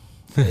list.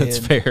 That's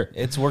fair.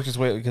 It's worked its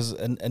way because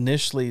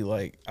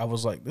initially, I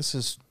was like, this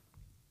is.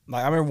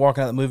 I remember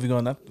walking out of the movie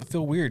going, I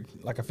feel weird.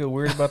 I feel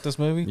weird about this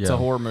movie. It's a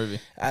horror movie.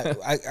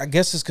 I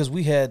guess it's because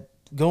we had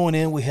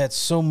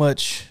so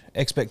much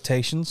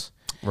expectations.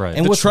 Right.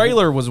 And the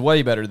trailer was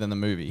way better than the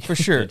movie. For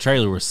sure. The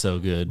trailer was so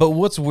good. But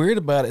what's weird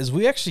about it is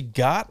we actually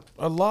got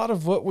a lot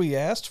of what we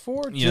asked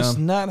for, just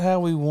not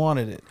how we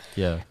wanted it.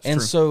 Yeah. And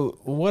so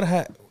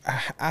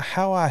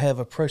how I have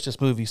approached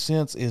this movie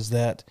since is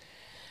that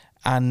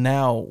I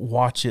now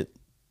watch it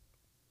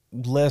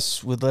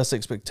with less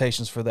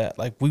expectations for that.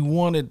 We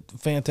wanted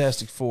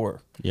Fantastic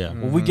Four. Yeah.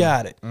 Well, we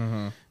got it.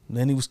 And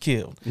then he was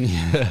killed.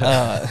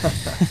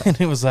 And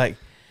it was like,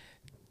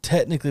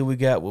 technically we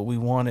got what we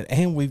wanted,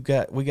 and we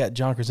got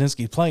John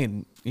Krasinski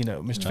playing,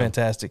 Mr.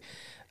 Fantastic.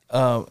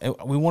 And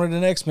we wanted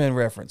an X-Men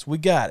reference. We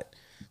got it.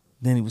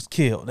 Then he was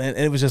killed. And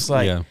it was just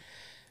like,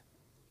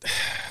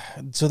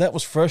 so that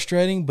was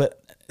frustrating.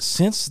 But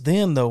since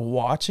then, though,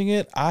 watching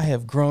it, I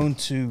have grown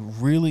to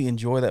really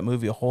enjoy that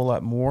movie a whole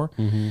lot more.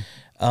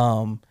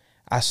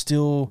 I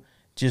still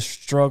just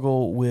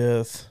struggle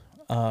with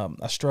the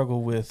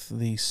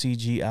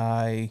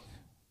CGI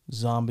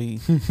zombie.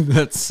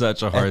 That's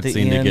such a hard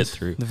scene to get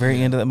through. The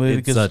very end of that movie.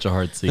 It's such a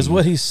hard scene. Because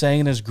what he's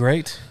saying is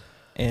great.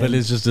 And But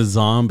it's just a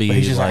zombie. but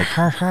he's just like,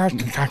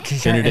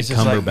 Benedict it's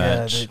just like,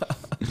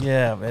 Cumberbatch.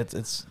 yeah,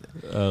 it's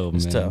Oh,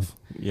 it's man. tough.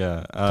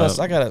 Yeah. Plus,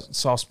 I got a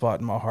soft spot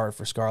in my heart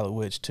for Scarlet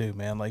Witch too,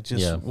 man. Like,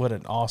 just Yeah. what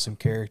an awesome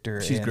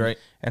character. She's and, great.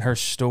 and her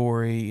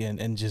story,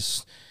 and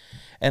just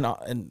and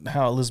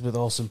how Elizabeth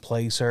Olsen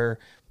plays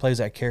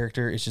that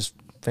character. It's just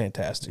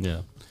fantastic.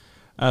 Yeah.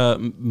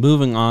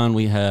 Moving on,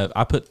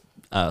 I put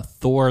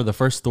Thor, the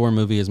first Thor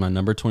movie, is my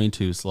number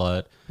 22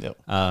 slot. Yep.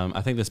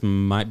 I think this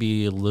might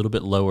be a little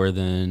bit lower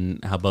than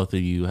how both of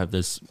you have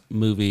this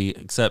movie,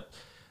 except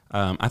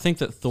I think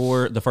that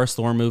Thor, the first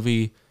Thor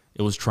movie,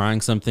 it was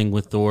trying something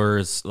with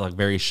Thor's like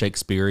very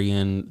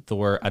Shakespearean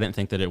Thor. I didn't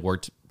think that it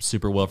worked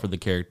super well for the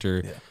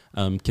character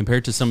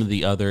compared to some of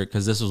the other,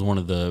 because this was one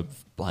of the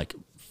like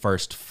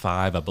first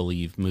 5, I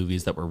believe,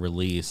 movies that were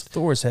released.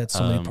 Thor's had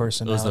so many It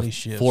personality was the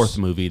shifts. 4th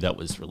movie that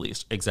was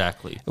released.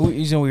 Exactly.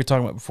 You know, we were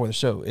talking about before the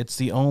show. It's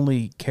the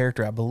only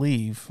character, I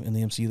believe, in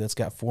the MCU that's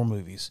got 4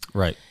 movies.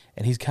 Right.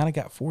 And he's kind of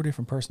got 4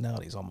 different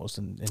personalities almost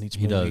in each movie.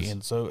 He does.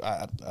 And so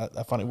I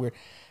find it weird.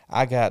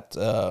 I've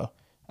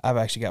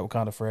actually got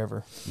Wakanda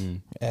Forever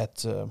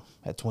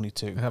at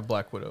 22. I have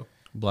Black Widow.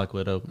 Black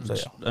Widow, So,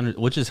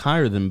 which is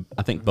higher than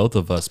I think both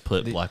of us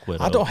put Black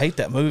Widow. I don't hate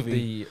that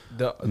movie.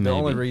 The Maybe.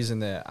 only reason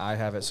that I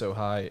have it so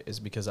high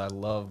is because I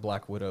love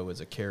Black Widow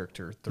as a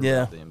character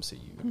throughout the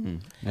MCU,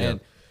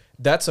 and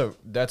that's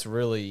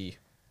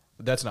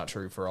not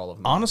true for all of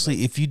them.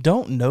 Honestly, if you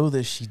don't know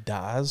that she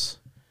dies,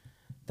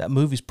 that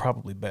movie's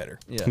probably better.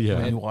 Yeah, Yeah.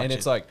 When you and, watch and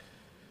it's it. like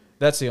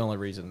that's the only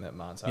reason that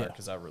mine's higher Yeah.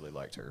 because I really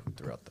liked her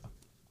throughout the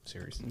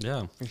series.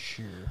 Yeah. For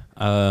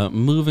sure.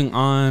 Moving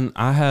on,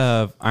 I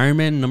have Iron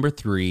Man number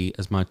 3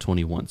 as my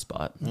 21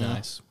 spot.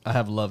 Nice. I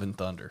have Love and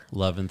Thunder.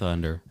 Love and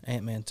Thunder.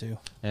 Ant-Man 2.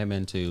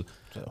 Ant-Man 2.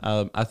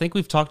 So. I think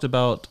we've talked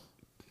about,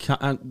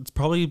 it's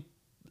probably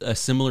a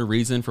similar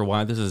reason for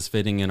why this is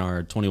fitting in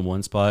our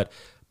 21 spot,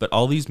 but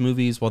all these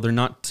movies, while they're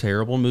not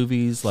terrible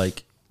movies,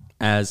 like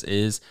as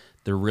is,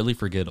 they're really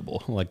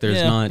forgettable. Like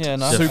there's not no,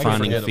 a super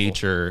defining forgettable.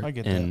 feature I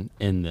get in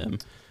them.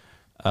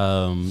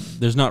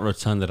 There's not a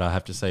ton that I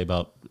have to say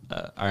about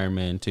Iron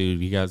Man 2.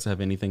 You guys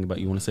have anything about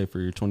you want to say for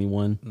your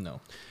 21?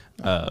 No.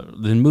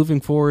 Then moving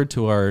forward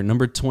to our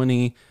number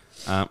 20,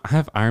 I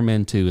have Iron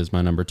Man 2 as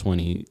my number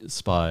 20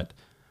 spot.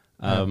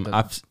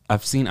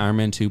 I've seen Iron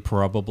Man 2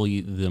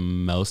 probably the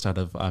most out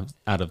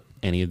of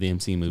any of the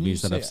MC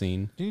movies that I've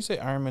seen. Did you say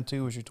Iron Man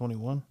 2 was your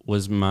 21?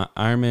 Was my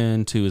Iron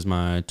Man 2 is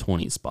my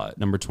 20 spot.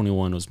 Number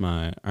 21 was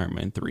my Iron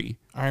Man 3.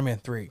 Iron Man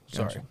 3.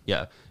 Sorry.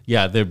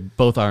 Yeah, they're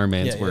both Iron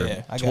Mans Yeah, yeah, were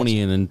yeah. I got 20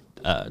 you. and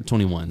then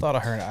 21. Thought I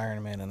heard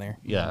Iron Man in there.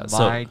 Yeah,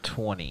 My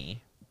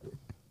 20.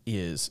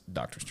 Is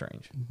Doctor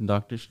Strange.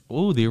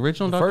 The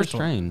original The Doctor first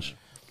one. Strange.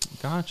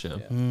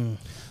 Gotcha.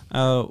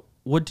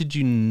 What did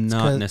you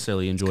not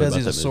necessarily enjoy about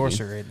Because that he's a movie?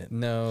 sorcerer, isn't it?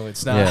 No,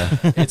 it's not. Yeah.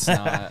 It's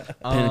not.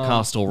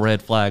 Pentecostal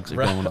red flags are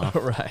going off.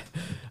 Right.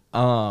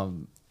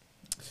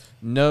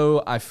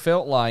 No, I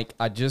felt like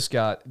I just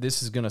got.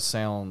 This is gonna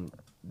sound.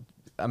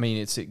 I mean,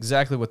 it's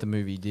exactly what the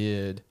movie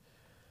did,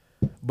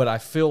 but I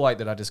feel like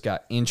that I just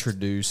got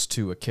introduced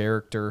to a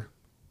character,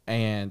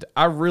 and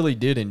I really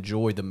did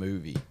enjoy the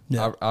movie.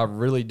 Yeah. I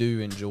really do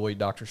enjoy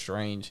Doctor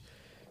Strange.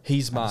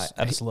 He's my.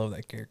 I just love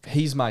that character.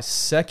 He's my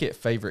second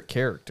favorite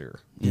character.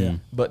 Yeah.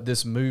 But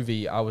this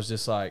movie, I was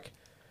just like,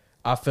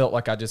 I felt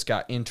like I just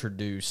got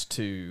introduced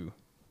to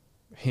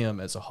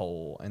him as a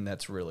whole, and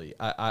that's really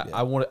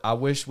I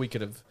wish we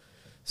could have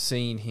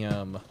seen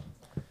him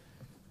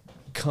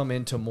come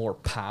into more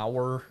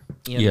power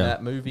in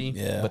that movie.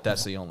 Yeah. But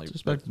that's the only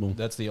respectable.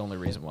 that's the only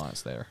reason why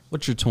it's there.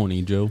 What's your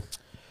 20, Joe?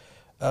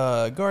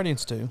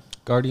 Guardians 2.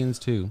 Guardians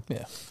 2.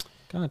 Yeah.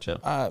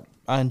 Gotcha.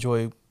 I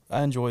enjoy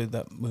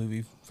that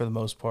movie for the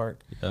most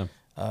part.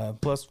 Yeah.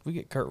 Plus, we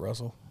get Kurt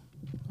Russell.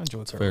 I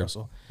enjoy Kurt fair.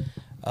 Russell.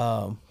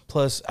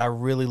 Plus, I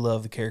really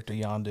love the character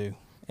Yondu,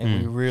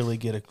 and we really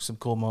get some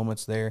cool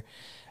moments there.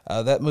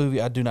 That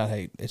movie I do not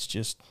hate. It's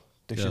just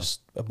there's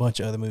just a bunch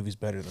of other movies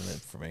better than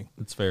it for me.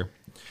 That's fair.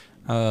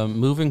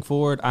 Moving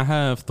forward, I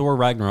have Thor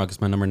Ragnarok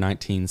as my number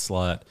 19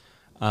 slot.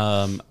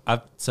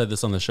 I've said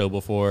this on the show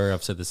before.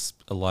 I've said this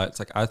a lot. It's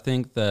like I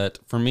think that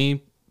for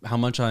me, how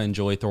much I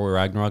enjoy Thor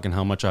Ragnarok and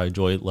how much I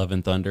enjoy Love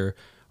and Thunder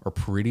are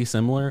pretty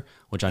similar,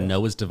 which I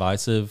know is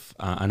divisive.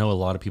 I know a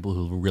lot of people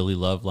who really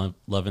love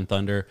Love and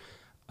Thunder.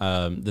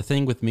 The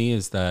thing with me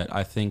is that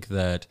I think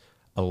that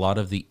a lot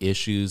of the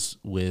issues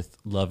with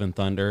Love and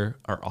Thunder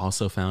are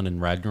also found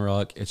in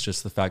Ragnarok. It's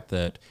just the fact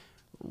that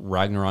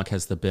Ragnarok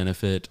has the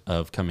benefit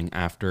of coming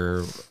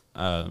after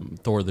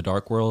Thor the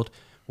Dark World,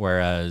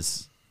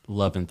 whereas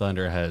Love and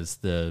Thunder has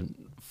the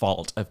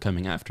fault of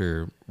coming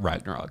after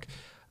Ragnarok.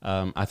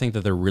 I think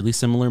that they're really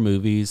similar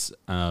movies,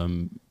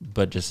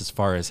 but just as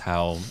far as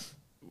how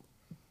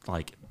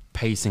like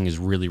pacing is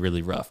really,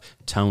 really rough,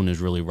 tone is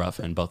really rough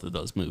in both of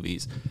those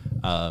movies.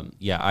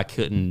 I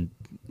couldn't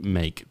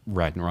make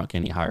Ragnarok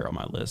any higher on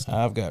my list.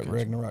 I've got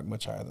Ragnarok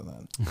much higher than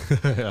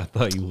that. I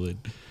thought you would.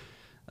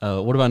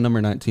 What about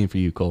number 19 for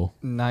you, Cole?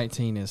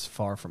 19 is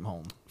Far From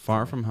Home.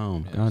 Far From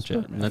Home. Yeah, Gotcha.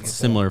 it's- That's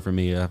similar for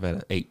me. I've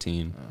had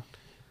 18.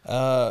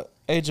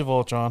 Age of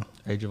Ultron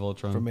Age of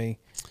Ultron. for me.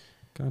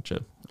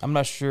 Gotcha. I'm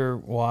not sure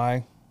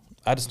why.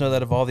 I just know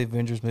that of all the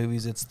Avengers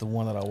movies, it's the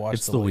one that I watched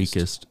It's the least.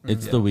 weakest.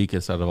 It's the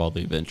weakest out of all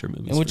the Avenger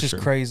movies. And which for is sure.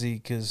 crazy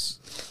because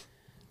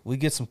we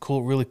get some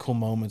really cool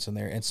moments in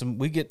there, and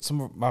we get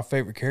some of my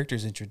favorite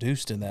characters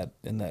introduced in that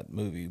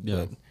movie.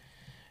 Yeah.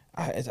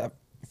 But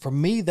for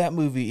me, that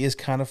movie is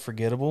kind of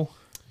forgettable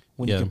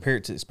when you Yeah. compare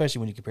it to, especially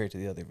when you compare it to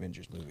the other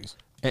Avengers movies.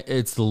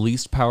 It's the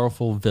least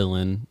powerful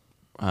villain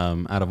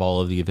out of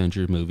all of the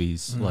Avengers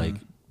movies, like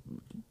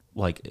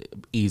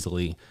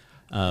easily.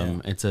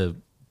 It's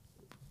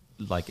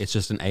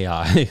just an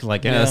AI.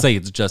 And I say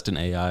it's just an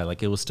AI.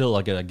 Like, it was still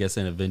like I guess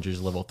an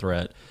Avengers level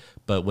threat,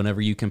 but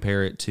whenever you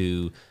compare it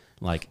to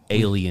like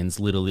aliens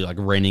literally like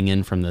raining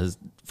in from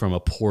a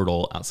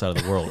portal outside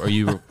of the world, or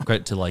you compare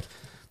it to like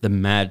the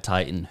Mad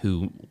Titan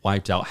who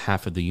wiped out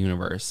half of the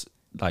universe,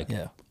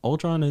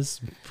 Ultron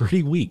is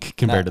pretty weak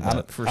compared to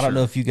that. I don't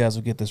know if you guys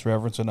will get this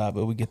reference or not,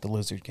 but we get the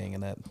Lizard King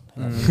in that.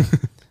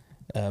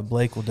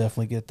 Blake will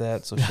definitely get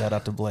that, so shout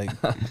out to Blake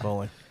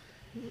Bowling.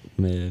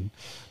 Man.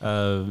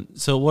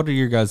 So what are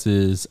your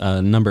guys'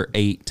 number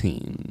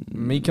 18?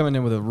 Me coming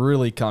in with a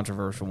really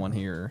controversial one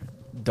here.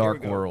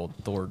 Dark World.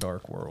 Thor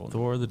Dark World.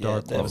 Thor the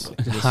Dark World.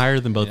 definitely. Higher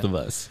than both of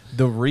us.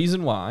 The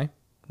reason why.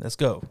 Let's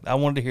go. I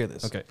wanted to hear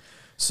this. Okay.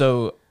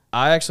 So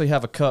I actually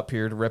have a cup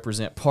here to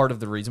represent part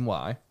of the reason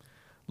why.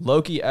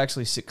 Loki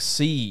actually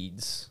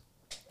succeeds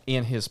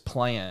in his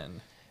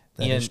plan.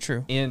 That is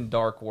true. In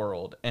Dark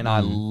World. And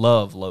I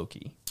love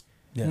Loki.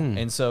 Yeah.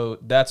 And so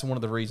that's one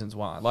of the reasons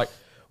why. Like,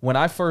 when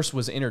I first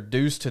was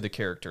introduced to the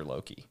character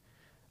Loki,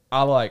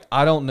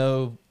 I don't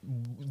know,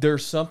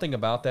 there's something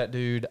about that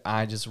dude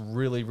I just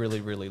really,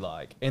 really, really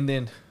like. And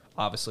then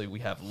obviously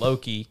we have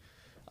Loki,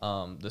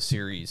 the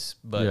series,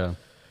 but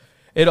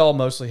it all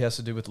mostly has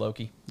to do with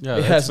Loki. Yeah,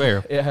 that's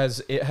fair. It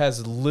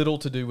has little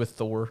to do with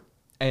Thor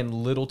and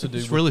little to do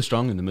He's with really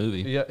strong in the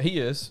movie. Yeah, he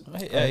is.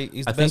 Hey,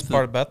 he's the I think best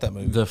part about that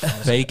movie. The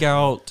fake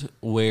out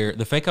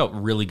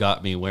really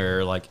got me,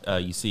 where like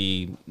you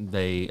see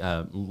they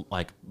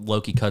like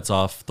Loki cuts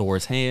off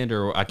Thor's hand,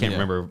 or I can't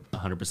remember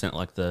 100%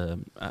 like the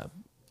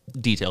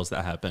details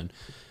that happen,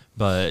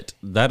 but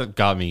that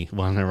got me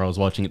whenever I was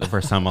watching it the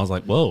first time. I was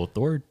like, whoa,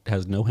 Thor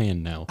has no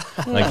hand now.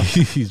 Like,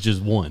 he's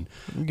just one.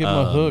 Give him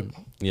a hook.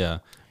 Yeah,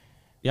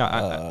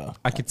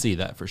 I could see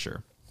that for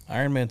sure.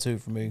 Iron Man 2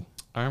 for me.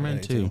 Iron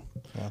Man 2.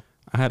 Yeah.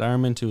 I had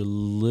Iron Man 2 a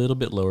little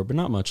bit lower, but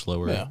not much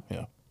lower. Yeah.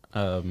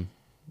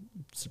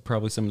 It's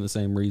probably some of the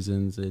same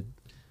reasons.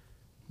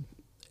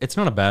 It's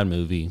not a bad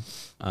movie,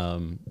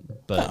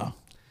 but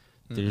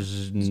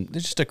there's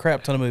just a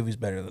crap ton of movies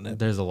better than it.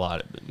 there's a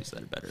lot of movies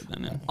that are better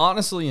than it.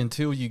 Honestly,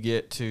 until you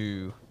get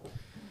to,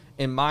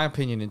 in my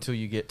opinion, until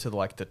you get to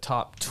like the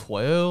top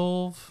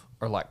 12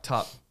 or like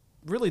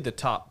the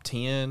top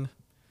 10,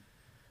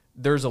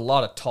 there's a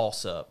lot of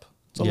toss up.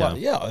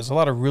 There's a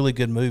lot of really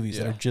good movies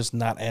that are just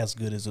not as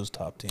good as those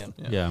top 10.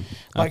 Yeah,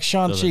 Like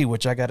Shang-Chi,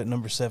 which I got at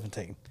number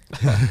 17.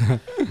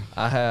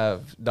 I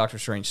have Doctor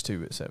Strange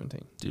 2 at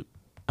 17. Dude,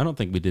 I don't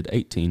think we did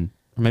 18.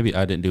 Or maybe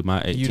I didn't do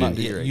my 18. You didn't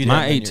do your 18.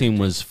 My 18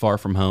 was Far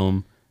From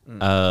Home.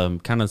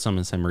 Kind of some of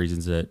the same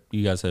reasons that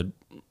you guys had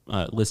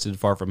listed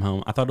Far From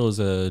Home. I thought it was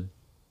a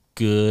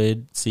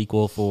good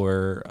sequel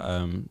for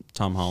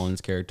Tom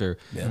Holland's character.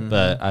 Yeah.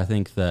 But I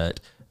think that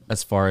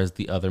as far as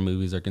the other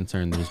movies are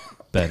concerned, there's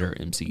better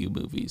MCU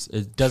movies.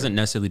 It doesn't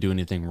necessarily do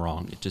anything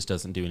wrong. It just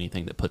doesn't do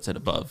anything that puts it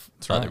above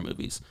other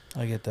movies.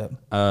 I get that.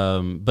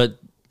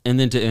 And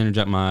then to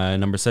interject, my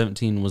number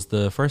 17 was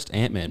the first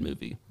Ant-Man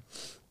movie.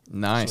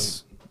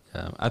 Nice.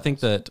 I think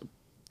that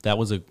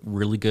was a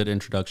really good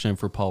introduction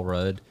for Paul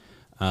Rudd.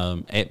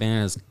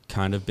 Ant-Man has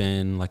kind of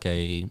been like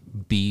a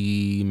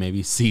B,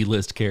 maybe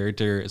C-list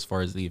character as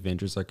far as the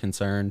Avengers are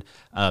concerned.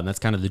 That's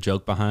kind of the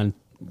joke behind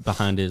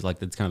it. Like,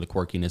 that's kind of the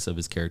quirkiness of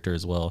his character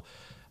as well.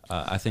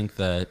 I think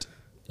that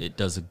it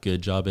does a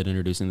good job at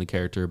introducing the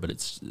character, but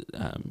it's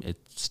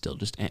still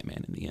just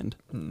Ant-Man in the end.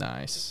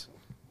 Nice.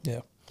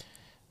 Yeah.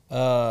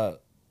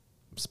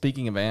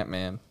 Speaking of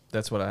Ant-Man,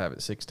 that's what I have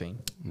at 16.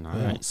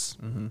 Nice.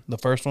 Yeah. The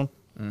first one?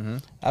 Mm-hmm.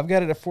 I've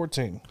got it at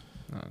 14.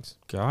 Nice.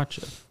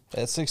 Gotcha.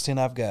 At 16,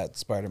 I've got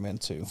Spider-Man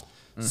 2.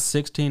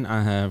 16,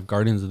 I have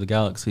Guardians of the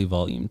Galaxy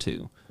Volume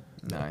 2.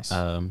 Nice.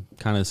 Kind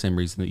of the same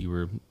reason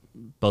that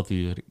both of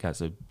you guys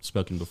have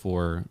spoken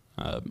before.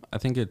 I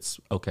think it's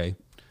okay.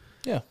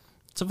 Yeah.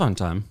 It's a fun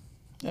time.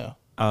 Yeah.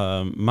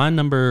 My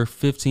number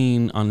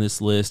 15 on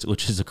this list,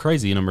 which is a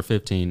crazy number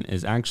 15,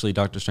 is actually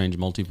Doctor Strange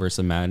Multiverse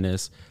of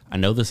Madness. I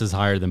know this is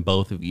higher than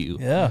both of you.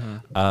 Yeah.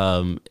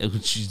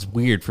 Which is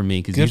weird for me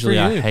because Good usually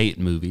for I you. hate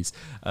movies.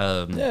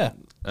 Yeah.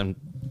 I'm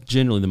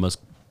generally the most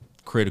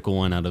critical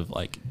one out of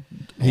like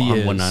He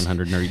is.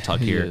 1-900 Nerdy Talk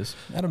He here. is.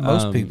 Out of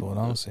most people, and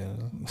honestly.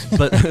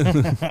 But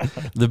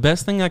the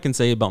best thing I can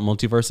say about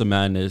Multiverse of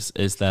Madness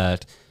is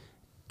that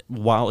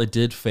while it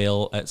did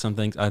fail at some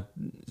things, I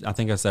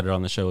think I said it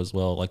on the show as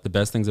well. Like, the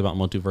best things about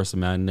Multiverse of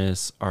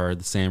Madness are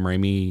the Sam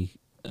Raimi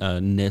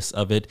ness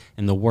of it,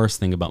 and the worst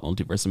thing about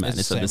Multiverse of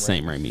Madness of the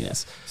same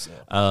Raimi-ness.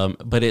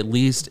 But at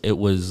least it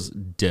was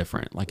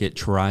different. Like, it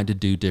tried to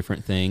do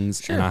different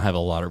things, and I have a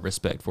lot of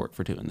respect for it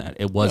for doing that.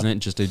 It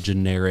wasn't just a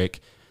generic,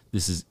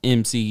 this is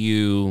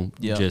MCU,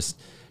 just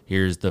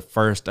here's the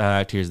first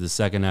act, here's the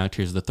second act,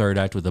 here's the third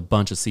act with a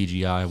bunch of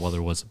CGI. Well,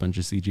 there was a bunch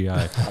of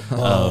CGI.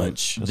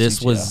 This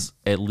CGI was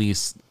at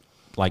least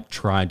like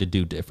tried to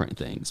do different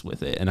things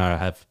with it, and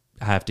I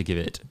have to give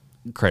it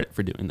credit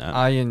for doing that.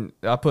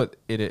 I put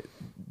it at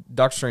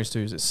Doctor Strange 2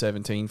 is at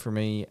 17 for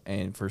me,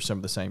 and for some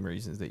of the same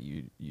reasons that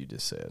you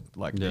just said,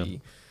 like the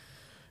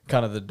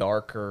kind of the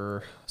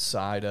darker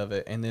side of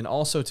it, and then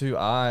also too,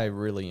 I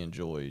really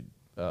enjoyed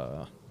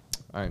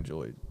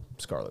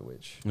Scarlet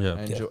Witch.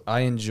 I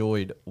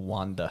enjoyed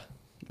Wanda.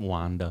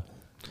 What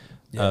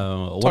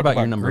about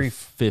your number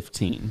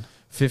 15?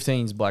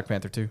 15's Black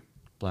Panther 2.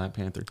 Black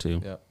Panther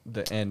 2. Yeah,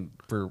 and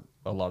for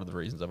a lot of the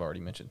reasons I've already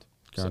mentioned.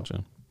 Gotcha.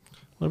 So.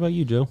 What about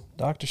you, Joe?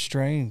 Doctor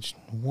Strange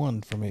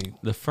 1 for me.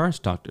 The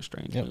first Doctor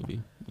Strange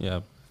movie.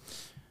 Yeah.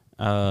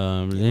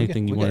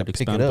 Anything you wanted to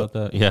expound about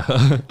that? Yeah.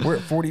 We're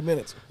at 40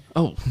 minutes.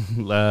 Oh,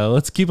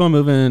 let's keep on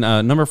moving.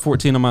 Number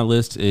 14 on my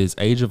list is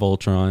Age of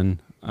Ultron.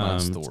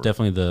 It's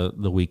definitely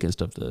the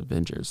weakest of the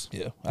Avengers.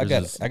 Yeah, I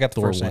got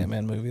the first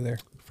Ant-Man movie there.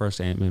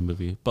 First Ant-Man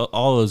movie, but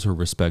all those are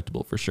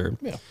respectable for sure.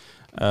 Yeah.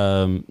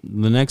 The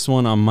next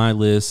one on my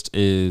list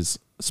is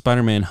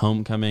Spider-Man: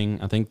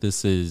 Homecoming. I think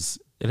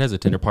it has a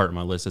tender part on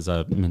my list, as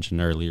I mentioned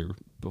earlier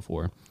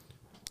before.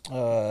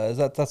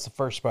 That's the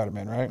first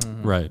Spider-Man, right?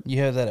 Mm-hmm. Right.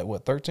 You have that at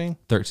what, 13?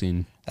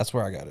 13. That's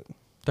where I got it.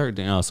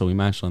 13. Oh, so we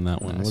matched on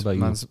that one. What about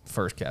Mine's you?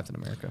 first Captain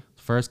America.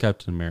 First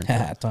Captain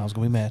America. Tom's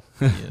gonna be mad.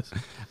 Yes.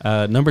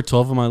 Number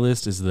 12 on my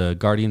list is the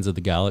Guardians of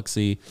the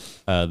Galaxy.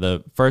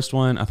 The first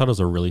one, I thought it was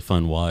a really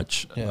fun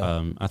watch.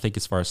 Yeah. I think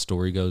as far as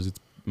story goes, it's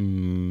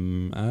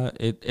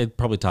it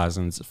probably ties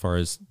in as far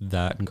as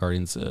that and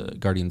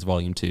Guardians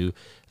Volume 2,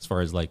 as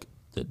far as like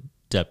the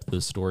depth of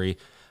the story.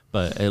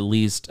 But at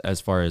least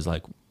as far as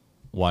like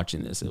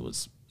watching this, it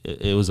was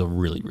a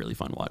really, really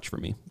fun watch for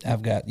me.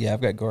 I've got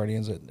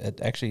Guardians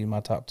at actually in my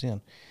top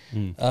 10.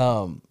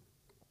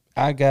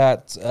 I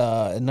got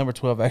at number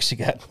 12. I actually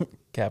got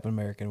Captain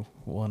America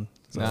 1.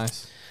 So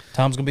Nice.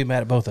 Tom's gonna be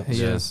mad at both of us.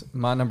 He is.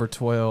 My number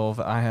 12,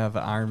 I have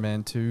Iron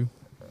Man 2,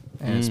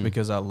 and it's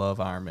because I love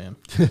Iron Man.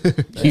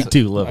 You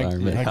do love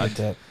Iron Man. I get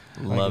that.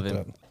 Love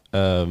him.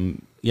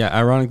 Yeah,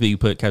 ironic that you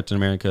put Captain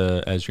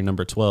America as your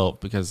number 12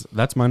 because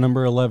that's my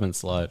number 11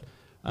 slot.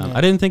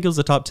 I didn't think it was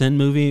a top 10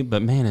 movie,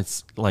 but man,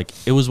 it's like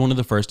it was one of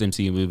the first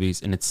MCU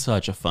movies, and it's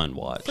such a fun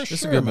watch. For It's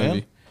sure, a good man.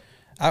 movie.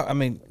 I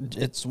mean,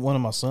 it's one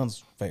of my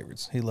son's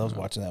favorites. He loves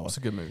watching that one. It's a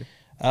good movie.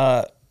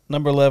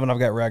 Number 11, I've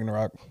got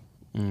Ragnarok.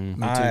 Me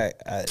too.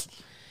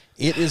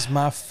 It is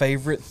my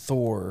favorite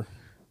Thor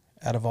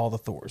out of all the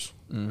Thors.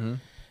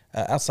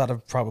 Outside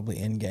of probably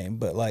Endgame,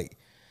 but like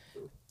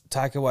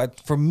Taika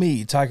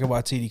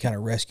Waititi kind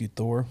of rescued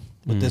Thor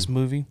with this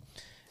movie,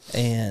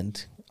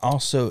 and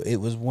also it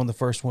was one of the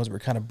first ones where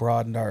it kind of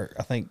broadened our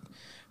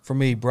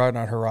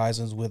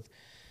horizons with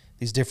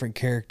these different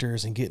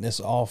characters and getting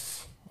us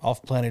off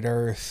planet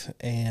Earth,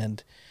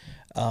 and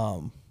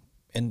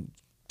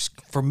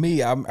for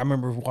me, I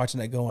remember watching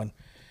that going,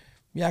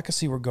 yeah, I could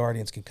see where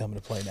Guardians can come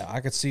into play now.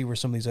 I could see where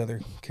some of these other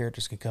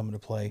characters can come into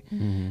play.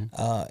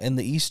 And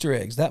the Easter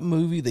eggs,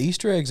 the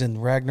Easter eggs in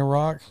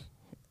Ragnarok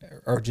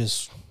are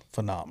just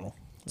phenomenal.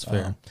 It's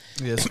fair.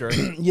 Yeah, it's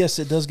great. Yes,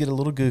 it does get a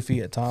little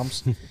goofy at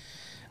times.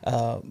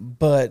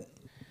 But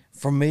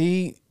for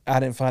me, I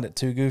didn't find it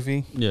too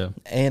goofy. Yeah.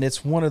 And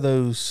it's one of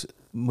those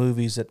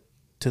movies that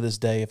to this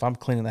day, if I'm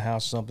cleaning the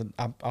house or something,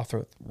 I'll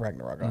throw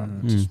Ragnarok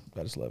on.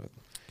 I just love it.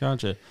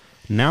 Gotcha.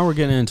 Now we're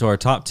getting into our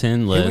top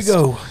 10 list. Here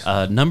we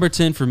go. Number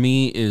 10 for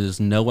me is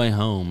No Way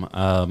Home.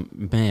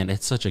 Man,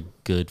 it's such a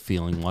good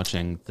feeling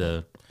watching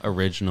the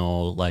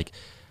original, the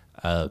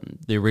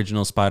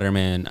original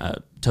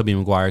Spider-Man, Tobey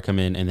Maguire come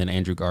in, and then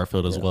Andrew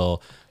Garfield as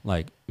well.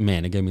 Like,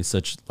 man, it gave me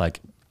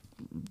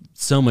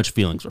so much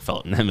feelings were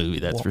felt in that movie.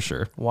 That's for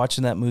sure.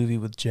 Watching that movie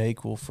with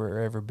Jake will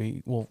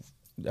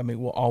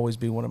always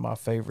be one of my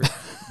favorite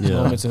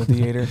moments in the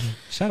theater.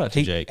 Shout out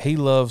to Jake. He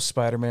loves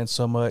Spider-Man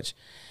so much.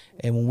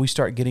 And when we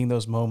start getting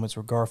those moments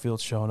where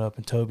Garfield's showing up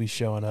and Toby's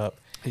showing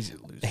up,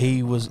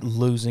 he was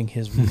losing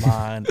his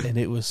mind, and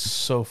it was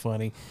so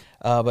funny.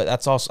 But I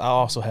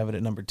also have it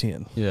at number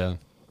 10. Yeah.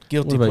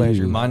 Guilty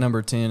pleasure. My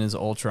number 10 is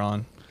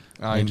Ultron.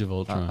 Age of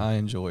Ultron. I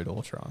enjoyed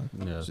Ultron.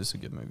 Yeah. It's just a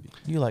good movie.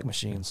 You like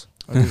machines.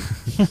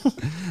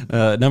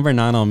 Number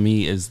 9 on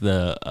me is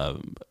the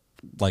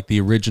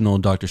original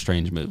Doctor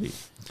Strange movie.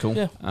 Cool.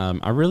 Yeah.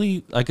 I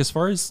really as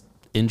far as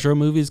intro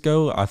movies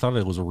go, I thought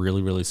it was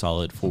really, really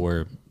solid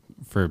for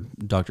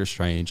Doctor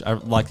Strange. I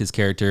like his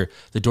character.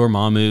 The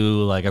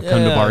Dormammu, I've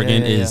come to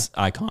bargain, is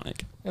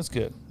iconic. That's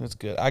good.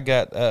 I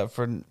got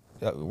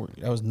that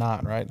was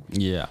 9, right?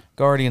 Yeah.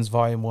 Guardians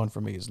Volume 1 for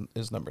me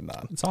is number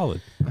 9. It's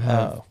solid. I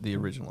have the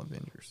original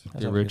Avengers.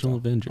 The original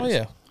Avengers. Oh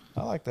yeah,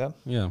 I like that.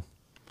 Yeah.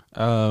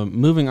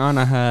 Moving on,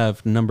 I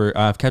have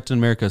Captain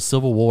America: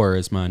 Civil War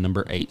as my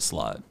number 8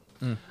 slot.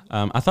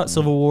 I thought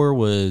Civil War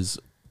was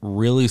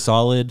really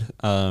solid.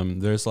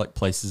 There's like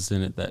places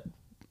in it that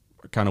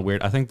are kind of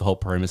weird. I think the whole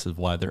premise of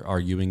why they're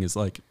arguing is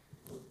like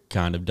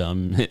kind of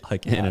dumb,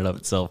 like in and of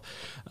itself.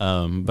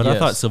 But I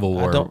thought Civil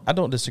War. I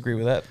don't disagree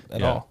with that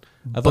at all.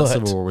 I thought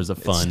Civil War was a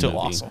fun still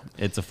movie. awesome.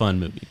 It's a fun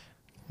movie.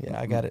 Yeah,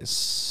 I got it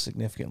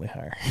significantly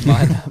higher.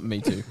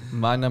 Me too.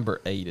 My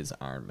number 8 is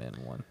Iron Man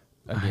 1.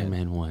 Again, Iron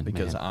Man 1,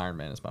 because man. Iron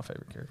Man is my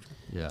favorite character.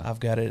 Yeah, I've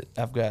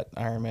got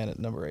Iron Man at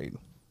number 8.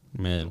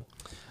 man.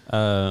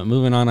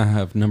 Moving on, I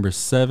have number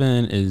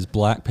 7 is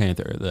Black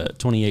Panther, the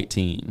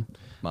 2018.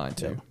 Mine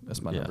too.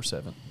 That's my number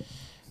 7.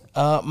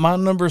 My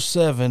number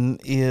 7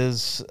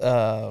 is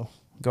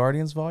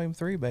Guardians Volume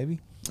 3, baby.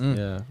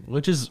 Yeah,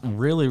 which is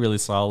really, really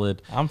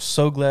solid. I'm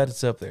so glad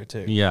it's up there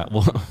too. Yeah,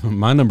 well,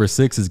 my number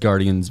 6 is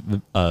Guardians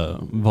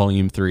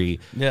Volume 3.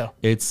 Yeah.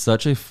 It's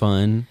such a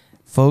fun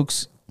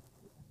Folks,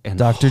 and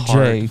Dr.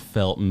 J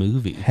heartfelt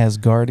movie. has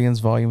Guardians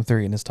Volume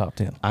 3 in his top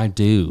 10. I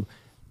do.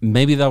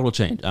 Maybe that will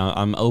change.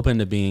 I'm open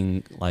to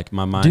being like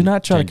my mind. Do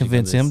not try to changing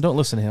convince for this. him. Don't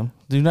listen to him.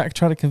 Do not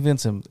try to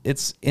convince him.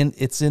 It's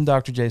in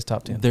Dr. J's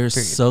top 10. There's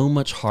period. so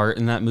much heart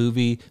in that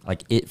movie.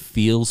 Like it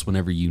feels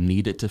whenever you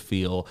need it to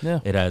feel. Yeah.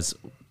 It has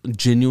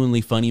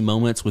genuinely funny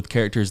moments with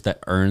characters that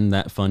earn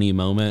that funny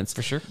moments.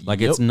 For sure. Like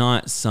it's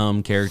not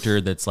some character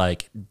that's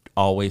like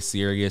always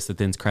serious that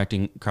then's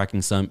cracking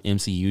some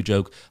MCU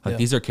joke. Like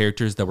these are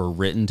characters that were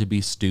written to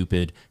be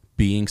stupid,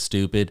 being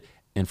stupid,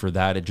 and for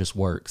that it just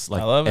works.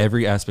 Like I love it.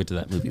 every aspect of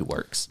that movie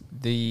works.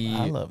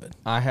 I love it.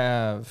 I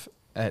have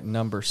at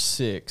number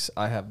 6.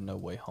 I have No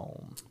Way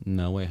Home.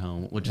 No Way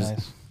Home, which is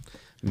Nice.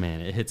 man,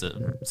 it hits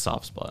a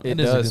soft spot. It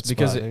is a does good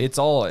because spot,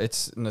 dude.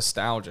 it's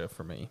nostalgia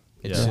for me.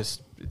 It's Yeah.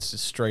 just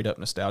straight up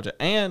nostalgia,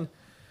 and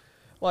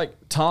like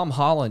Tom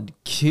Holland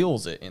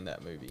kills it in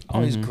that movie.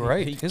 Oh, he's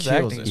great. He His kills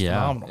acting it. is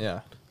Yeah. phenomenal. Yeah,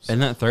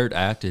 And that third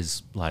act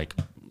is like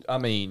I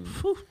mean,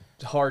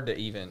 hard to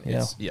even.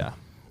 It's, Yeah.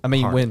 I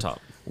mean, Hard to top.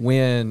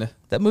 when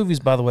That movie's,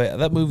 by the way,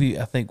 that movie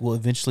I think will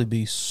eventually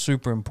be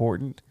super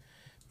important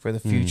for the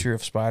future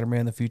of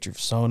Spider-Man, the future of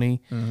Sony,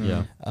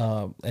 yeah.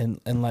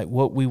 and like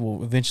what we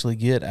will eventually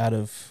get out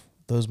of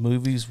those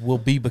movies will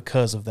be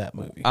because of that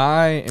movie.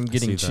 I am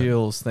getting see that.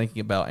 chills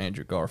thinking about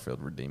Andrew Garfield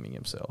redeeming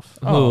himself.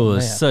 Oh,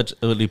 man. such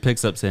when he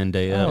picks up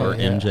Zendaya Oh, or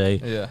yeah.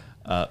 MJ.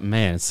 Yeah,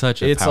 Man,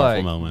 such a it's powerful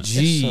like, moment.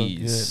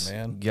 jeez, It's so good,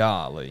 man.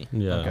 golly.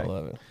 Yeah. I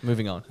love it.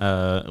 Moving on.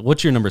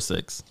 What's your number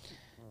 6?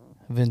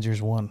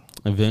 Avengers 1.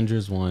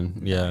 Avengers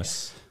 1. Yeah.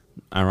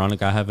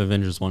 Ironic, I have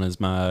Avengers 1 as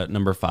my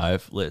number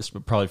 5 list,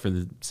 but probably for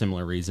the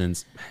similar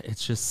reasons.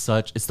 It's just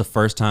it's the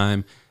first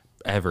time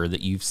ever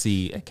that you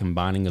see a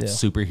combining of Yeah.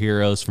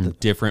 superheroes from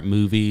different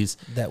movies.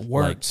 That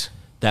worked.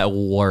 That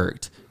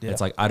worked. Yeah. It's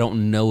like, I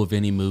don't know of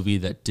any movie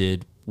that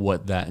did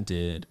what that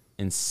did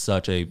in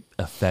such a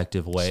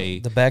effective way.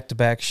 The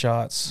back-to-back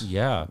shots.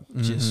 Yeah.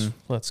 Just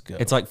let's go.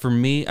 It's like for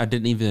me, I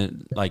didn't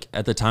even like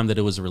at the time that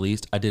it was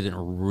released, I didn't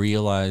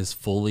realize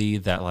fully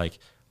that like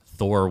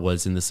Thor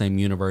was in the same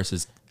universe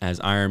as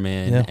Iron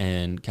Man Yeah.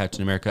 and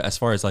Captain America. As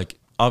far as like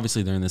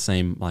obviously they're in the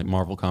same like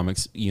Marvel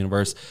Comics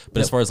universe,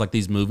 but as far as like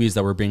these movies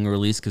that were being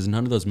released, because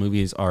none of those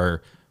movies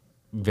are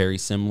very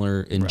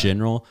similar in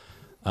general.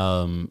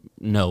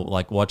 No,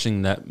 like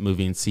watching that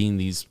movie and seeing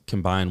these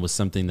combined was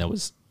something that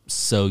was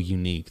so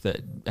unique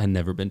that had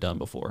never been done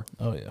before.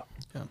 oh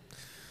yeah.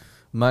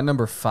 My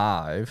number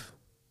 5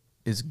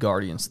 is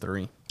Guardians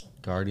 3.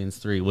 Guardians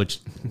 3, which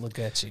Look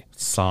at you.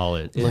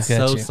 solid. Look It's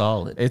at so you.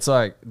 solid. It's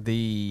like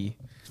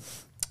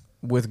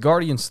with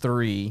Guardians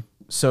 3,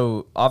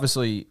 so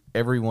obviously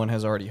everyone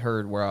has already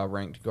heard where I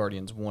ranked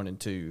Guardians 1 and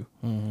 2.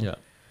 Yeah.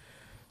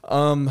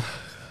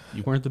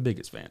 You weren't the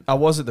biggest fan. I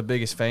wasn't the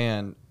biggest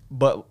fan,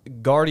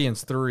 but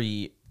Guardians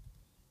 3,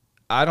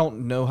 I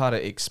don't know how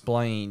to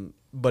explain,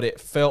 but it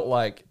felt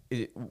like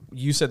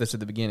you said this at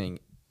the beginning.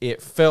 It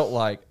felt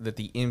like that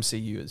the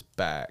MCU is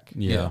back.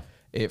 Yeah.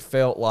 It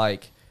felt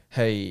like,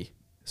 hey,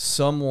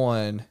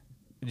 someone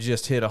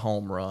just hit a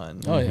home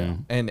run. Oh, yeah.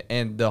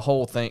 And the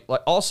whole thing,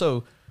 like,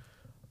 also,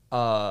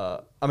 I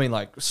mean,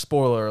 like,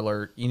 spoiler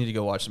alert, you need to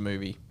go watch the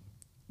movie,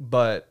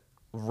 but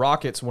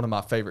Rocket's one of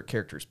my favorite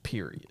characters,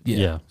 period.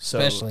 Yeah. So,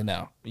 Especially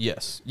now.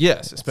 Yes,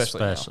 especially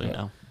now.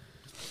 now.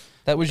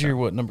 That was your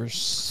what, number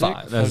 6?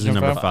 That was your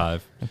number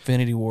 5.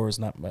 Infinity War is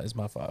my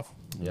 5.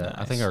 Yeah,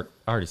 I think I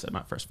already said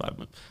my first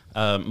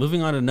 5.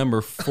 Moving on to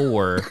number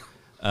 4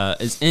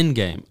 is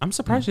Endgame. I'm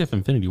surprised you have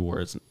Infinity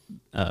War as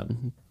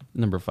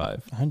number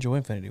 5. I enjoy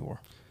Infinity War.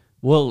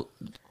 Well,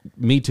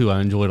 me too. I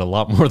enjoyed a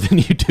lot more than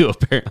you do,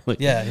 apparently.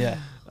 Yeah.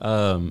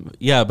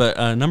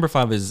 But number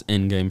 5 is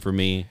Endgame for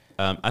me.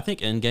 I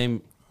think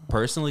Endgame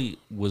personally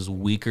was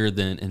weaker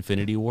than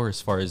Infinity War as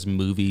far as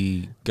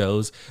movie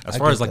goes. As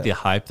far get as like that. the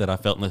hype that I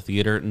felt in the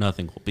theater,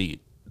 nothing will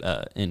beat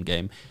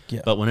Endgame.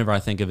 Yeah. But whenever I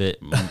think of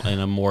it in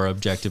a more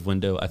objective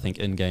window, I think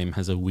Endgame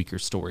has a weaker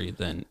story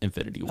than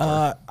Infinity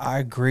War. I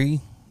agree.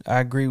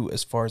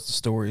 As far as the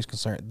story is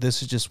concerned.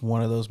 This is just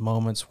one of those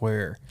moments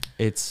where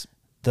It's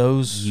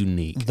those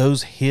unique.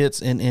 Those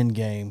hits in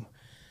Endgame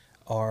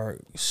are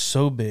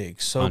so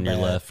big, so On your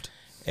bad. left.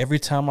 every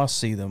time I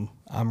see them,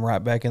 I'm right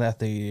back in that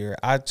theater.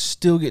 I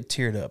still get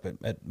teared up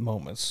at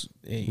moments.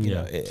 You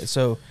know,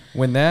 so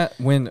when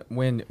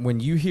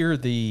you hear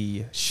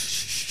the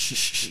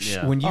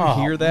when you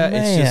hear that,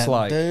 man, it's just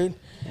like, dude.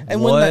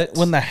 And what?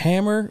 when the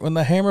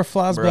hammer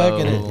flies back,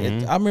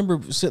 and I remember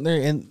sitting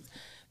there in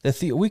the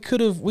theater. We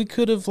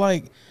could have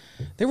like,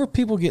 there were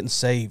people getting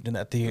saved in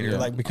that theater,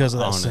 like because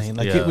of that scene.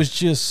 Like it was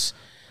just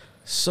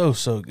so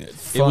good.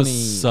 It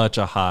was such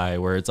a high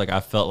where it's like I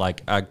felt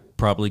like I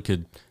probably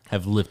could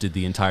have lifted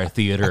the entire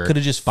theater. I could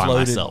have just by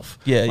floated. myself.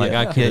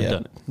 I could have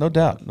done it. No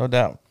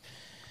doubt.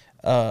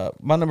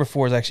 My number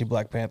 4 is actually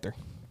Black Panther.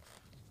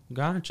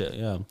 Gotcha.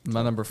 Yeah.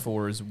 My number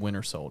 4 is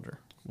Winter Soldier.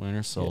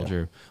 Winter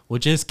Soldier,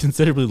 which is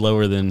considerably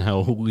lower than how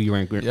we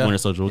rank Winter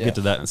Soldier. We'll get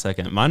to that in a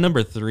second. My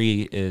number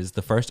 3 is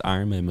the first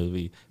Iron Man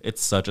movie.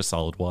 It's such a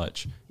solid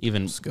watch,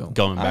 even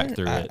going back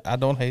through it. I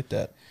don't hate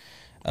that.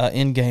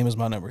 Endgame is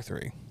my number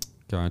 3.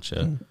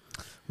 Gotcha.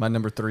 My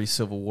number 3,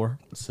 Civil War.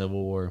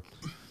 Civil War.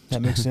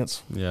 That makes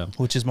sense. Yeah.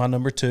 Which is my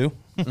number 2.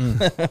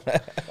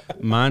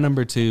 My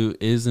number 2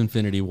 is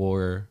Infinity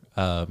War.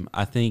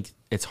 I think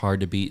it's hard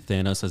to beat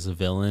Thanos as a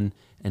villain,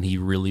 and he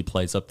really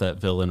plays up that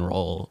villain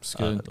role.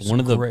 One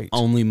of the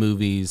only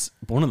movies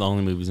in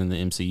the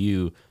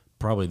MCU,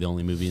 probably the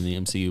only movie in the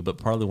MCU, but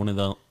probably one of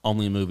the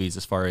only movies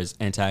as far as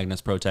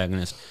antagonist,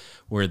 protagonist,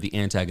 where the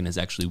antagonist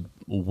actually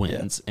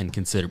wins and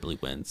considerably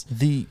wins.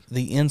 The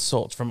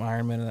insults from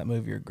Iron Man in that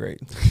movie are great.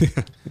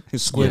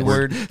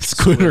 Squidward's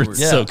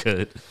so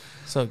good.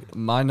 So good.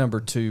 My number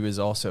 2 is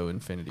also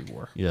Infinity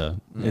War. Yeah,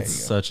 it's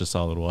such a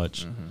solid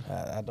watch.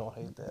 I don't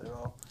hate that at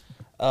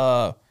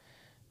all.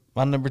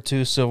 My number 2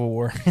 is Civil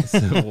War.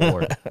 Civil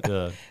War.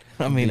 Yeah.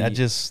 I mean, I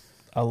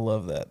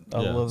love that. I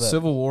love that.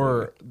 Civil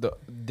War.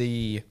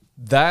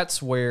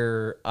 That's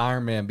where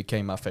Iron Man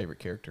became my favorite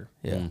character.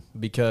 Yeah,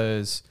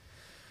 because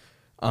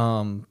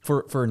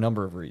for a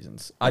number of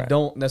reasons. Right. I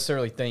don't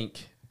necessarily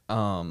think.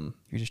 You're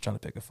just trying to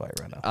pick a fight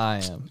right now. I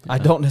am. I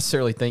don't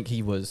necessarily think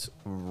he was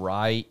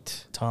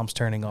right. Tom's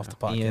turning off the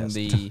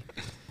podcast.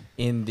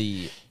 In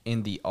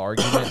the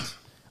argument,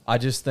 I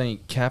just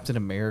think Captain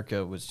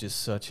America was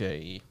just such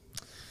a.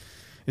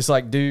 It's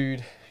like,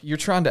 dude, you're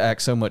trying to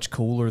act so much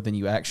cooler than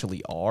you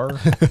actually are.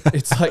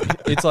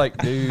 It's like,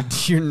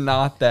 dude, you're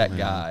not that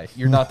guy.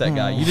 You're not that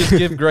guy. You just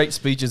give great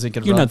speeches and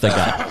can You're run not that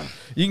fast. guy.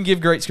 You can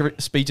give great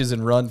speeches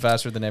and run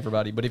faster than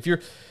everybody. But if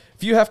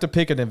you have to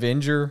pick an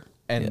Avenger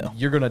and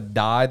you're gonna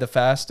die the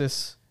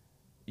fastest,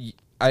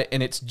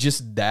 and it's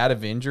just that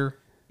Avenger,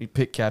 you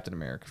pick Captain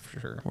America for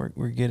sure.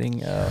 We're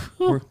getting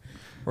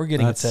we're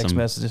getting a text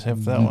message for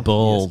that one.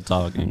 Bull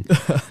talking.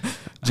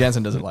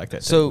 Jansen doesn't like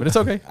that, so but it's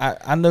okay.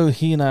 I know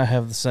he and I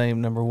have the same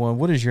number 1.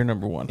 What is your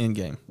number 1?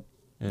 Endgame.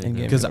 Endgame.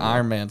 Because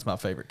Iron Man's my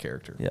favorite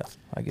character. Yeah,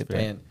 I get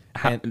that.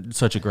 And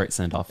such a great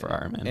send off for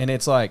Iron Man. And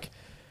it's like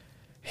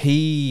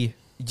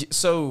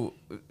so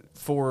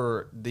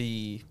for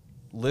the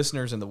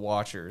listeners and the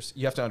watchers,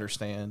 you have to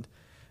understand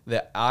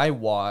that I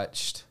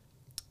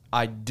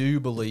do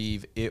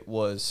believe it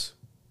was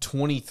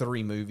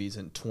 23 movies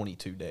in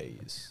 22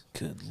 days.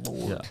 Good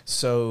Lord. Yeah.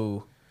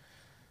 So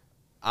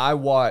I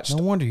watched.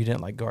 No wonder you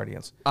didn't like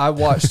Guardians. I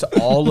watched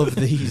all of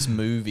these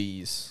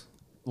movies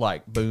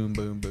like boom,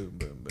 boom, boom,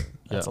 boom, boom.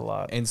 That's a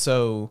lot. And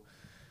so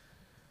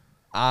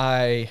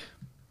when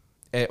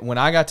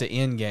I got to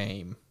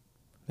Endgame,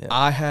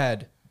 I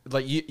had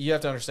like you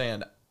have to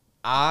understand,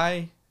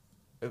 I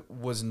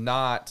was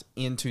not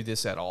into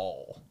this at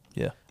all.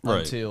 Yeah.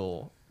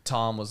 Until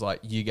Tom was like,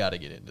 "You got to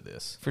get into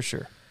this for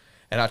sure."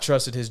 And I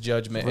trusted his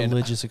judgment.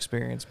 Religious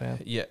experience,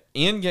 man. Yeah,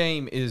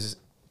 Endgame is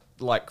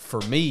like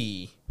for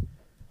me.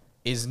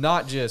 It's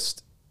not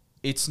just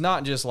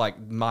like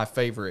my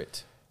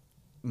favorite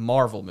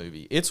Marvel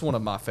movie. It's one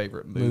of my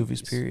favorite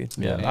movies. Period.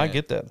 Yeah, I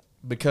get that.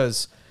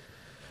 Because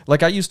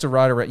like I used to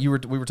ride around.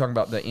 We were talking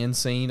about the end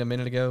scene a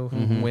minute ago.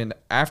 When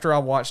after I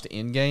watched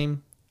Endgame,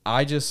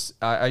 I used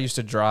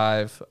to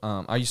drive.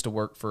 I used to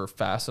work for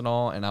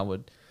Fastenal, and I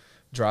would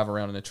drive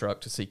around in the truck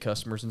to see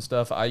customers and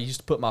stuff. I used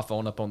to put my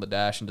phone up on the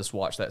dash and just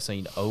watch that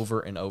scene over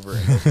and over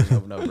and over and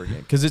over and over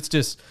again. Because it's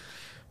just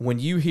when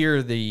you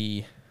hear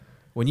the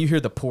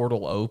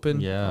portal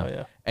open,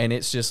 and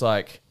it's just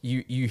like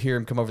you hear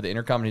him come over the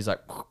intercom, and he's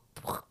like,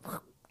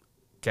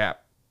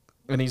 Cap,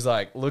 and he's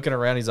like looking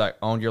around, he's like,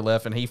 on your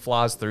left, and he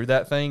flies through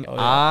that thing.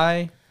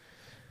 I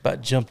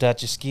about jumped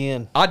out your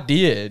skin. I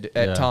did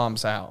at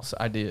Tom's house.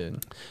 I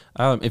did.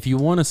 If you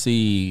want to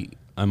see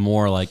a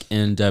more like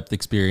in-depth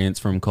experience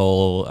from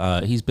Cole,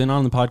 he's been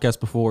on the podcast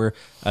before.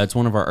 It's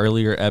one of our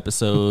earlier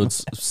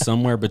episodes,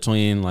 somewhere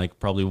between like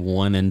probably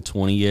 1 and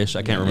 20-ish.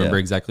 I can't remember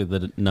exactly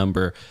the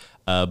number.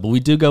 But we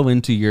do go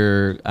into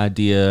your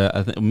idea.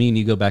 I think me and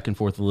you go back and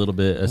forth a little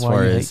bit as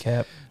far as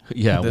Cap.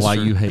 why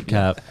you hate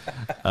Cap.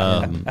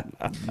 But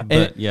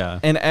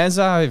and as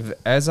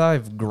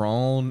I've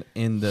grown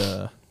in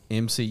the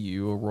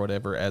MCU or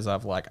whatever, as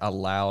I've like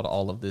allowed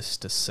all of this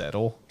to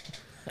settle,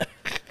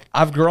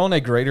 I've grown a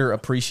greater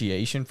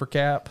appreciation for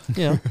Cap.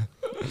 Yeah.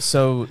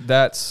 So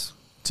that's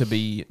to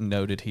be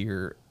noted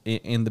here.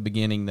 In the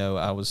beginning, though,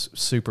 I was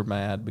super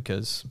mad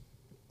because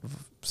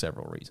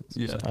several reasons.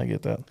 Yeah. I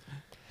get that.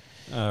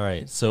 All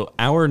right. So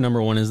our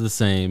number one is the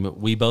same.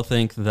 We both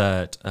think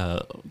that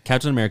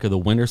Captain America: The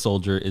Winter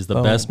Soldier is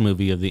the best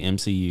movie of the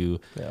MCU.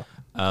 Yeah.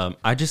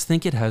 I just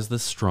think it has the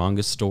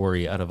strongest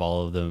story out of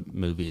all of the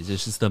movies.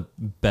 It's just the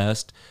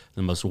best,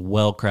 the most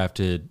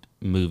well-crafted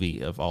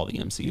movie of all the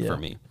MCU for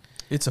me.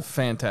 It's a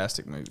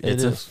fantastic movie.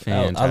 It's a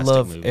fantastic I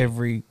love movie.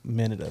 every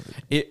minute of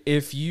it.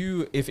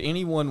 If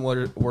anyone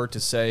were to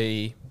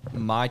say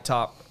my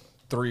top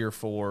 3 or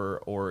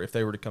 4, or if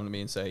they were to come to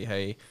me and say,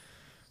 hey,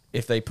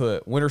 if they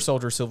put Winter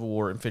Soldier, Civil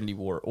War, Infinity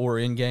War, or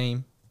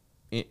Endgame,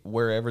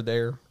 wherever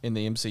they're in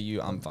the MCU,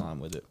 I'm fine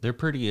with it. They're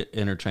pretty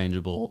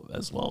interchangeable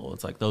as well.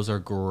 It's like those are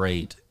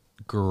great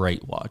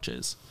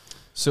watches.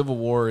 Civil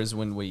War is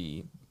when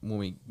we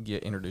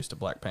get introduced to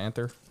Black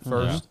Panther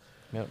first,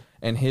 Yep.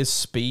 and his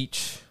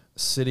speech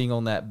sitting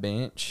on that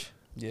bench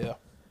Yeah.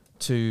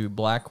 to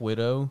Black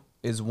Widow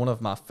is one of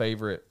my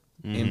favorite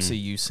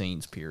MCU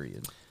scenes,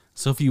 period.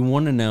 So if you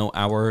want to know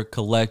our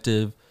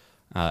collective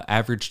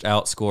averaged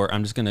out score,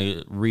 I'm just going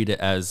to read it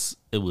as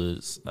it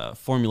was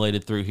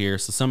formulated through here.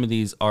 So some of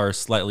these are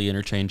slightly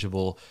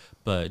interchangeable,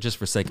 but just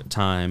for sake of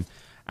time,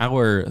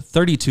 our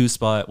 32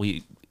 spot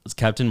was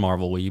Captain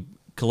Marvel. We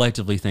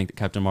collectively think that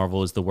Captain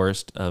Marvel is the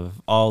worst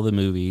of all the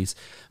movies,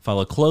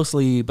 followed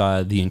closely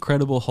by The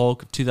Incredible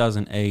Hulk of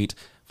 2008.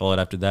 Followed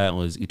after that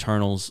was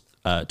Eternals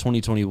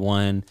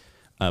 2021.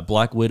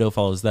 Black Widow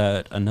follows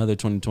that, another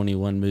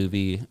 2021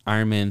 movie.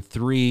 Iron Man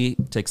 3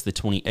 takes the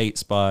 28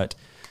 spot.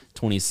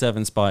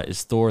 27 spot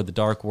is Thor: The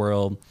Dark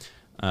World.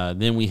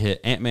 Then we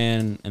hit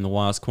Ant-Man and the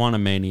Wasp: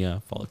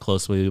 Quantumania, followed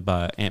closely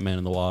by Ant-Man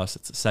and the Wasp.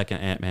 It's the second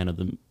Ant-Man of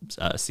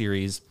the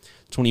series.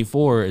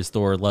 24 is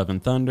Thor: Love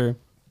and Thunder.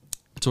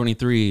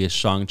 23 is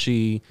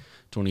Shang-Chi.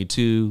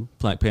 22,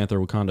 Black Panther: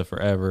 Wakanda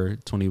Forever.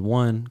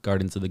 21,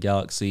 Guardians of the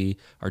Galaxy.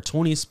 Our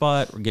 20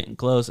 spot, we're getting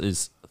close,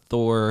 is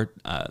Thor,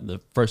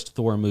 the first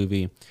Thor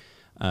movie.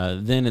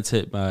 Then it's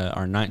hit by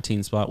our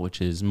 19 spot,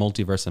 which is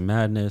Multiverse of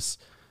Madness.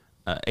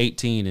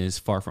 18 is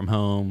Far From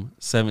Home.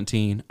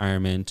 17,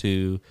 Iron Man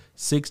 2.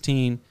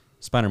 16,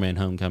 Spider-Man: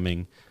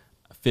 Homecoming.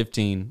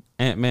 15,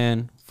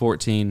 Ant-Man.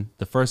 14,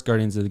 the first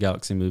Guardians of the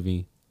Galaxy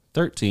movie.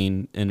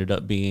 13 ended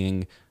up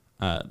being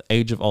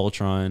Age of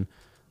Ultron.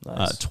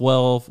 Nice.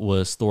 12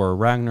 was Thor: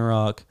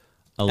 Ragnarok.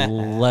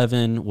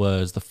 11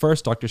 was the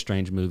first Doctor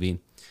Strange movie.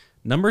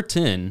 Number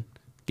 10.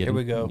 Here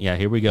we go. Yeah,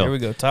 here we go. Here we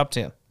go. Top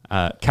 10.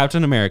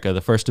 Captain America: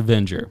 The First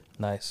Avenger.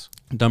 Nice.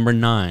 Number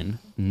 9,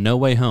 No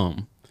Way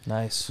Home.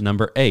 Nice.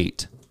 Number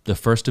 8, the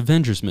first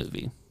Avengers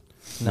movie.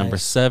 Number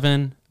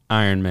 7,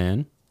 Iron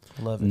Man.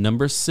 Love it.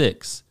 Number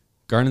 6,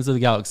 Guardians of the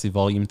Galaxy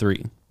Volume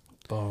 3.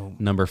 Boom.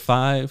 Number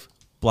 5,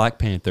 Black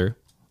Panther.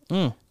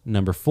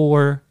 Number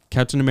 4,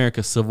 Captain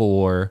America: Civil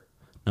War.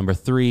 Number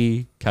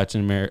 3, Captain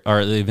America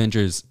or the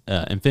Avengers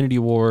Infinity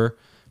War.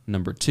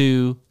 Number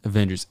 2,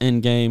 Avengers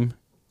Endgame.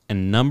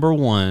 And number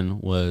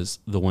 1 was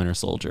The Winter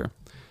Soldier.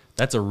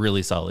 That's a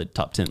really solid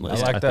top 10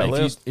 list. I like that think.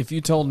 list. If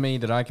you told me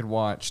that I could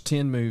watch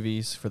 10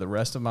 movies for the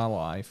rest of my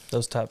life,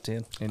 Those top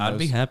 10. and I'd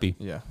be happy.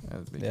 Yeah,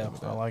 I'd be Yeah, good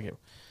with I that. like it.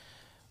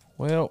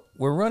 Well,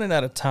 we're running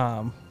out of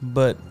time,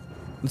 but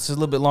this is a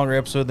little bit longer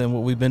episode than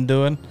what we've been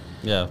doing.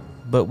 Yeah.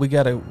 But we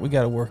gotta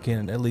work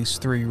in at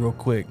least 3 real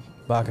quick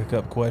Baca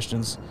Cup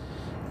questions.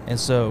 And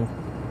so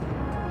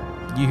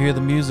you hear the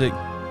music,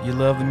 you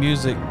love the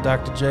music,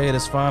 Dr. J at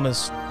his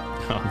finest.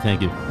 Oh,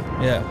 thank you.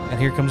 Yeah, and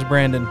here comes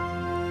Brandon.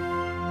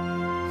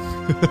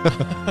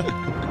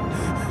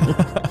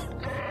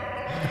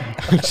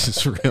 I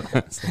just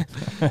realized.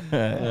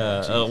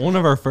 One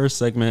of our first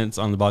segments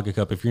on the Baca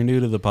Cup, if you're new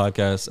to the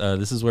podcast,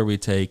 this is where we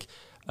take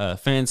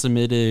fan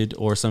submitted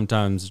or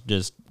sometimes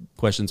just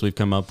questions we've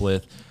come up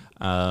with.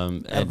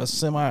 Out of a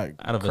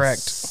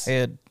semi-cracked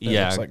head. that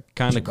Yeah, looks like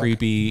kind of Chewbacca.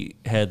 creepy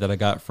head that I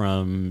got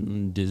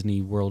from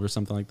Disney World or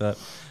something like that.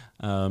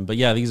 But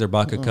yeah, these are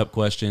Baca Cup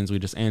questions. We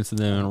just answer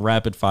them in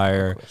rapid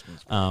fire.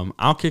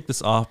 I'll kick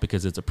this off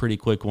because it's a pretty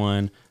quick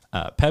one.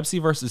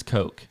 Pepsi versus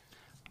Coke.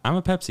 I'm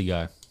a Pepsi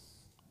guy.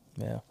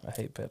 Yeah, I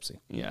hate Pepsi.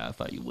 Yeah, I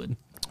thought you would.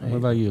 What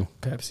about you?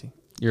 Pepsi.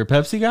 You're a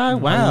Pepsi guy?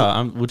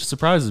 Wow, which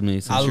surprises me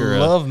since I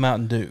love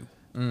Mountain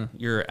Dew,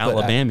 you're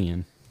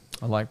Alabamian.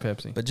 I like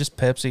Pepsi. but just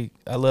Pepsi.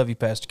 I love you,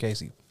 Pastor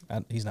Casey.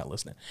 He's not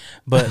listening.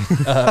 But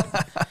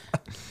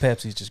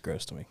Pepsi's just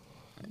gross to me.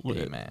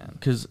 Hey, man.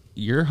 Because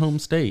your home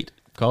state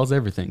calls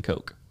everything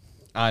Coke.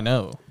 I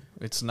know.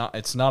 It's not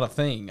a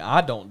thing.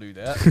 I don't do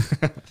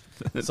that.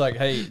 It's like,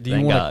 hey, do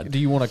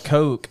you want a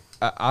Coke?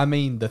 I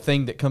mean the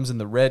thing that comes in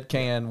the red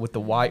can with the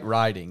white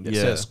writing that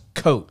says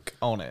Coke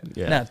on it.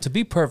 Yeah. Now, to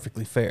be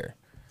perfectly fair,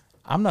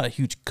 I'm not a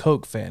huge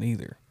Coke fan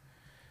either.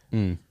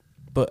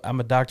 But I'm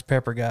a Dr.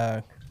 Pepper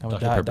guy. I'm Dr. a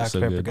Diet Pepper's Dr. so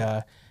Pepper good.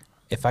 guy.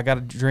 If I got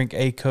to drink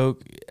a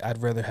Coke,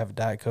 I'd rather have a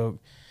Diet Coke.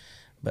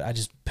 But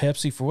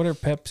Pepsi, for whatever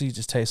Pepsi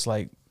just tastes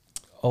like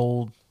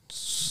old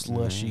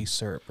slushy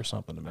syrup or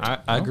something to me.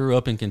 I grew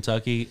up in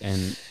Kentucky,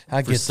 and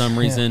I for get- some yeah.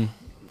 reason,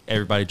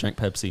 everybody drank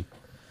Pepsi.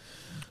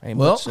 Ain't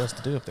Well- much else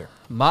to do up there.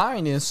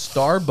 Mine is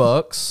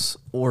Starbucks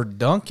or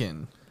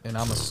Dunkin', and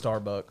I'm a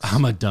Starbucks.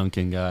 I'm a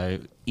Dunkin' guy,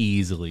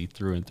 easily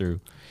through and through.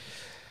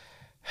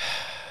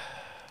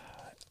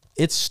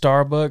 It's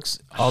Starbucks,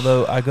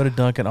 although I go to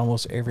Dunkin'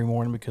 almost every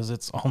morning because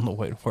it's on the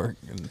way to work.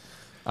 And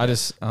I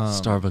just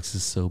Starbucks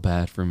is so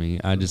bad for me.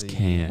 I just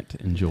can't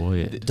enjoy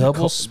it.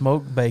 double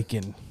smoked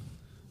bacon,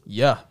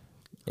 yeah.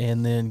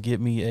 and then get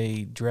me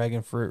a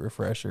dragon fruit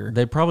refresher.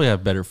 They probably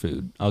have better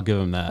food. I'll give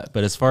them that.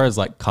 But as far as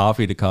like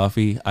coffee to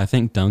coffee, I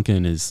think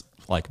Dunkin' is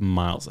like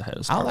miles ahead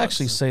of Starbucks. I'll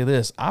actually say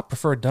this: I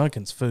prefer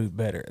Dunkin's food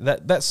better.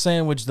 That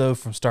sandwich though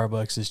from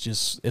Starbucks is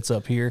just it's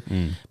up here.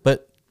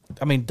 But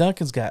I mean,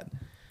 Dunkin's got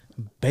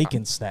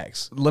bacon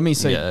snacks. Let me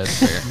say, Yeah, that's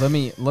fair.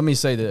 let me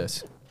say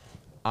this.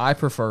 I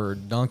prefer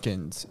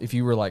Dunkin's. If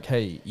you were like,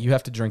 hey, you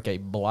have to drink a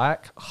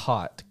black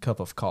hot cup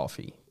of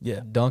coffee. Yeah.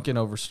 Dunkin'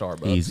 over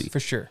Starbucks. Easy. For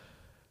sure.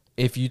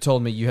 If you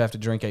told me you have to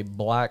drink a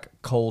black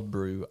cold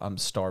brew, I'm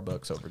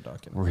Starbucks over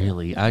Dunkin'.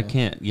 Really? I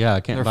can't. Yeah, I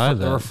can't buy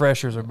The that.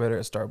 refreshers are better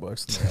at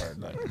Starbucks than they are at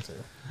Dunkin'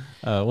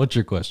 too. What's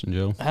your question,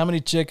 Joe? How many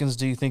chickens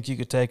do you think you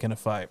could take in a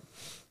fight?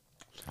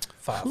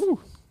 5.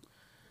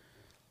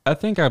 I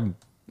think I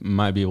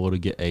might be able to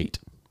get 8.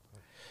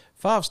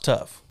 5's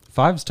tough.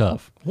 5's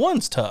tough.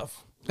 1's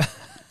tough.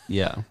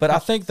 Yeah. But I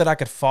think that I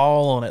could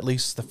fall on at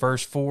least the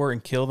first 4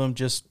 and kill them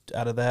just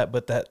out of that.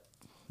 But that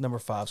number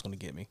 5's going to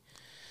get me.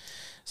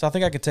 So I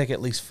think I could take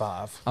at least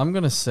 5. I'm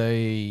going to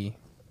say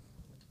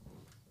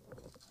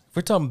If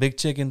we're talking big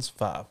chickens,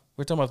 5.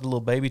 We're talking about the little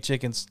baby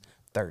chickens,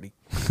 30.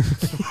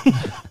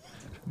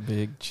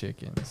 big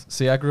chickens.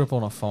 See, I grew up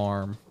on a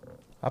farm.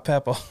 I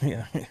pap all,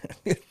 yeah.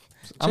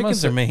 I'm gonna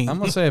Chickens say, are mean. I'm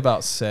going to say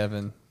about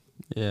 7.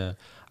 Yeah.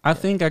 I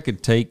think I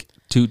could take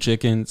 2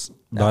 chickens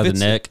Now, by if the it's-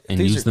 neck and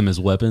these use are- them as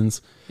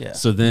weapons. Yeah.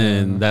 So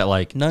then that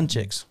like None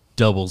chicks.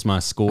 doubles my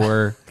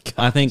score.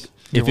 I think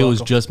You're if it was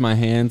welcome. just my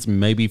hands,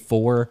 maybe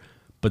 4.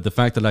 But the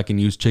fact that I can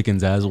use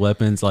chickens as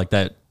weapons, like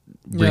that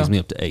brings Yeah. me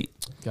up to 8.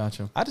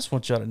 Gotcha. I just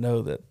want y'all to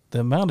know that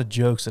the amount of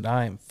jokes that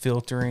I am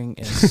filtering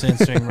and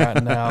censoring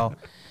right now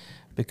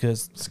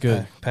because It's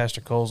good.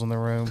 Pastor Cole's in the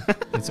room.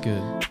 It's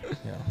good.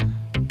 Yeah.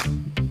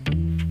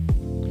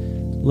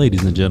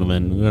 Ladies and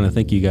gentlemen, we want to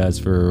thank you guys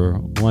for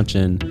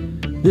watching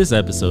this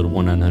episode of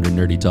 1-900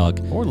 Nerdy Talk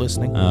Or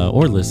listening.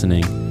 or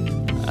listening.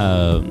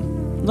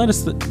 Let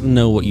us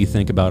know what you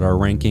think about our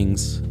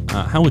rankings.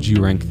 How would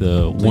you rank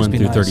the Please 1 be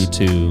through nice.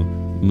 32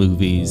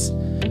 movies?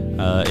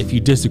 If you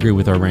disagree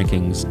with our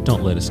rankings,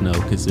 don't let us know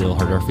because it'll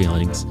hurt our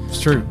feelings.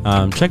 It's true.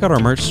 Check out our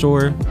merch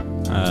store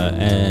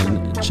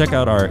and check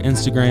out our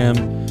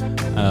Instagram.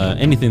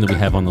 Anything that we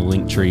have on the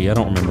link tree. I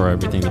don't remember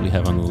everything that we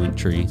have on the link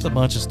tree. It's a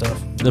bunch of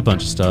stuff. A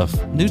bunch of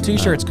stuff. New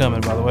T-shirts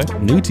coming, by the way.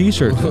 New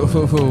t-shirt.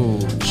 Ooh.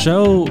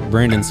 Show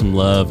Brandon some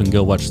love and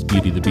go watch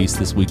Beauty and the Beast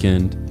this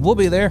weekend. We'll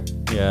be there.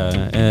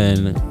 Yeah.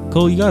 And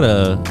Cole, you got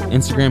a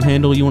Instagram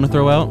handle you want to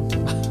throw out?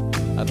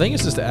 I think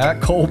it's just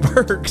at Cole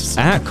Burks.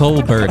 At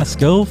Cole Burks.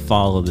 Go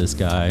follow this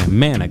guy.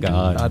 Man of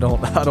God. I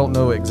don't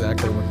know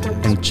exactly what it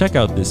is. And check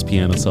out this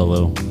piano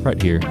solo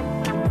right here.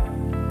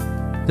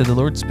 Did the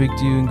Lord speak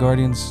to you in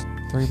Guardians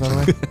 3, by the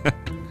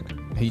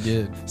way? He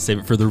did. Save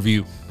it for the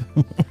review.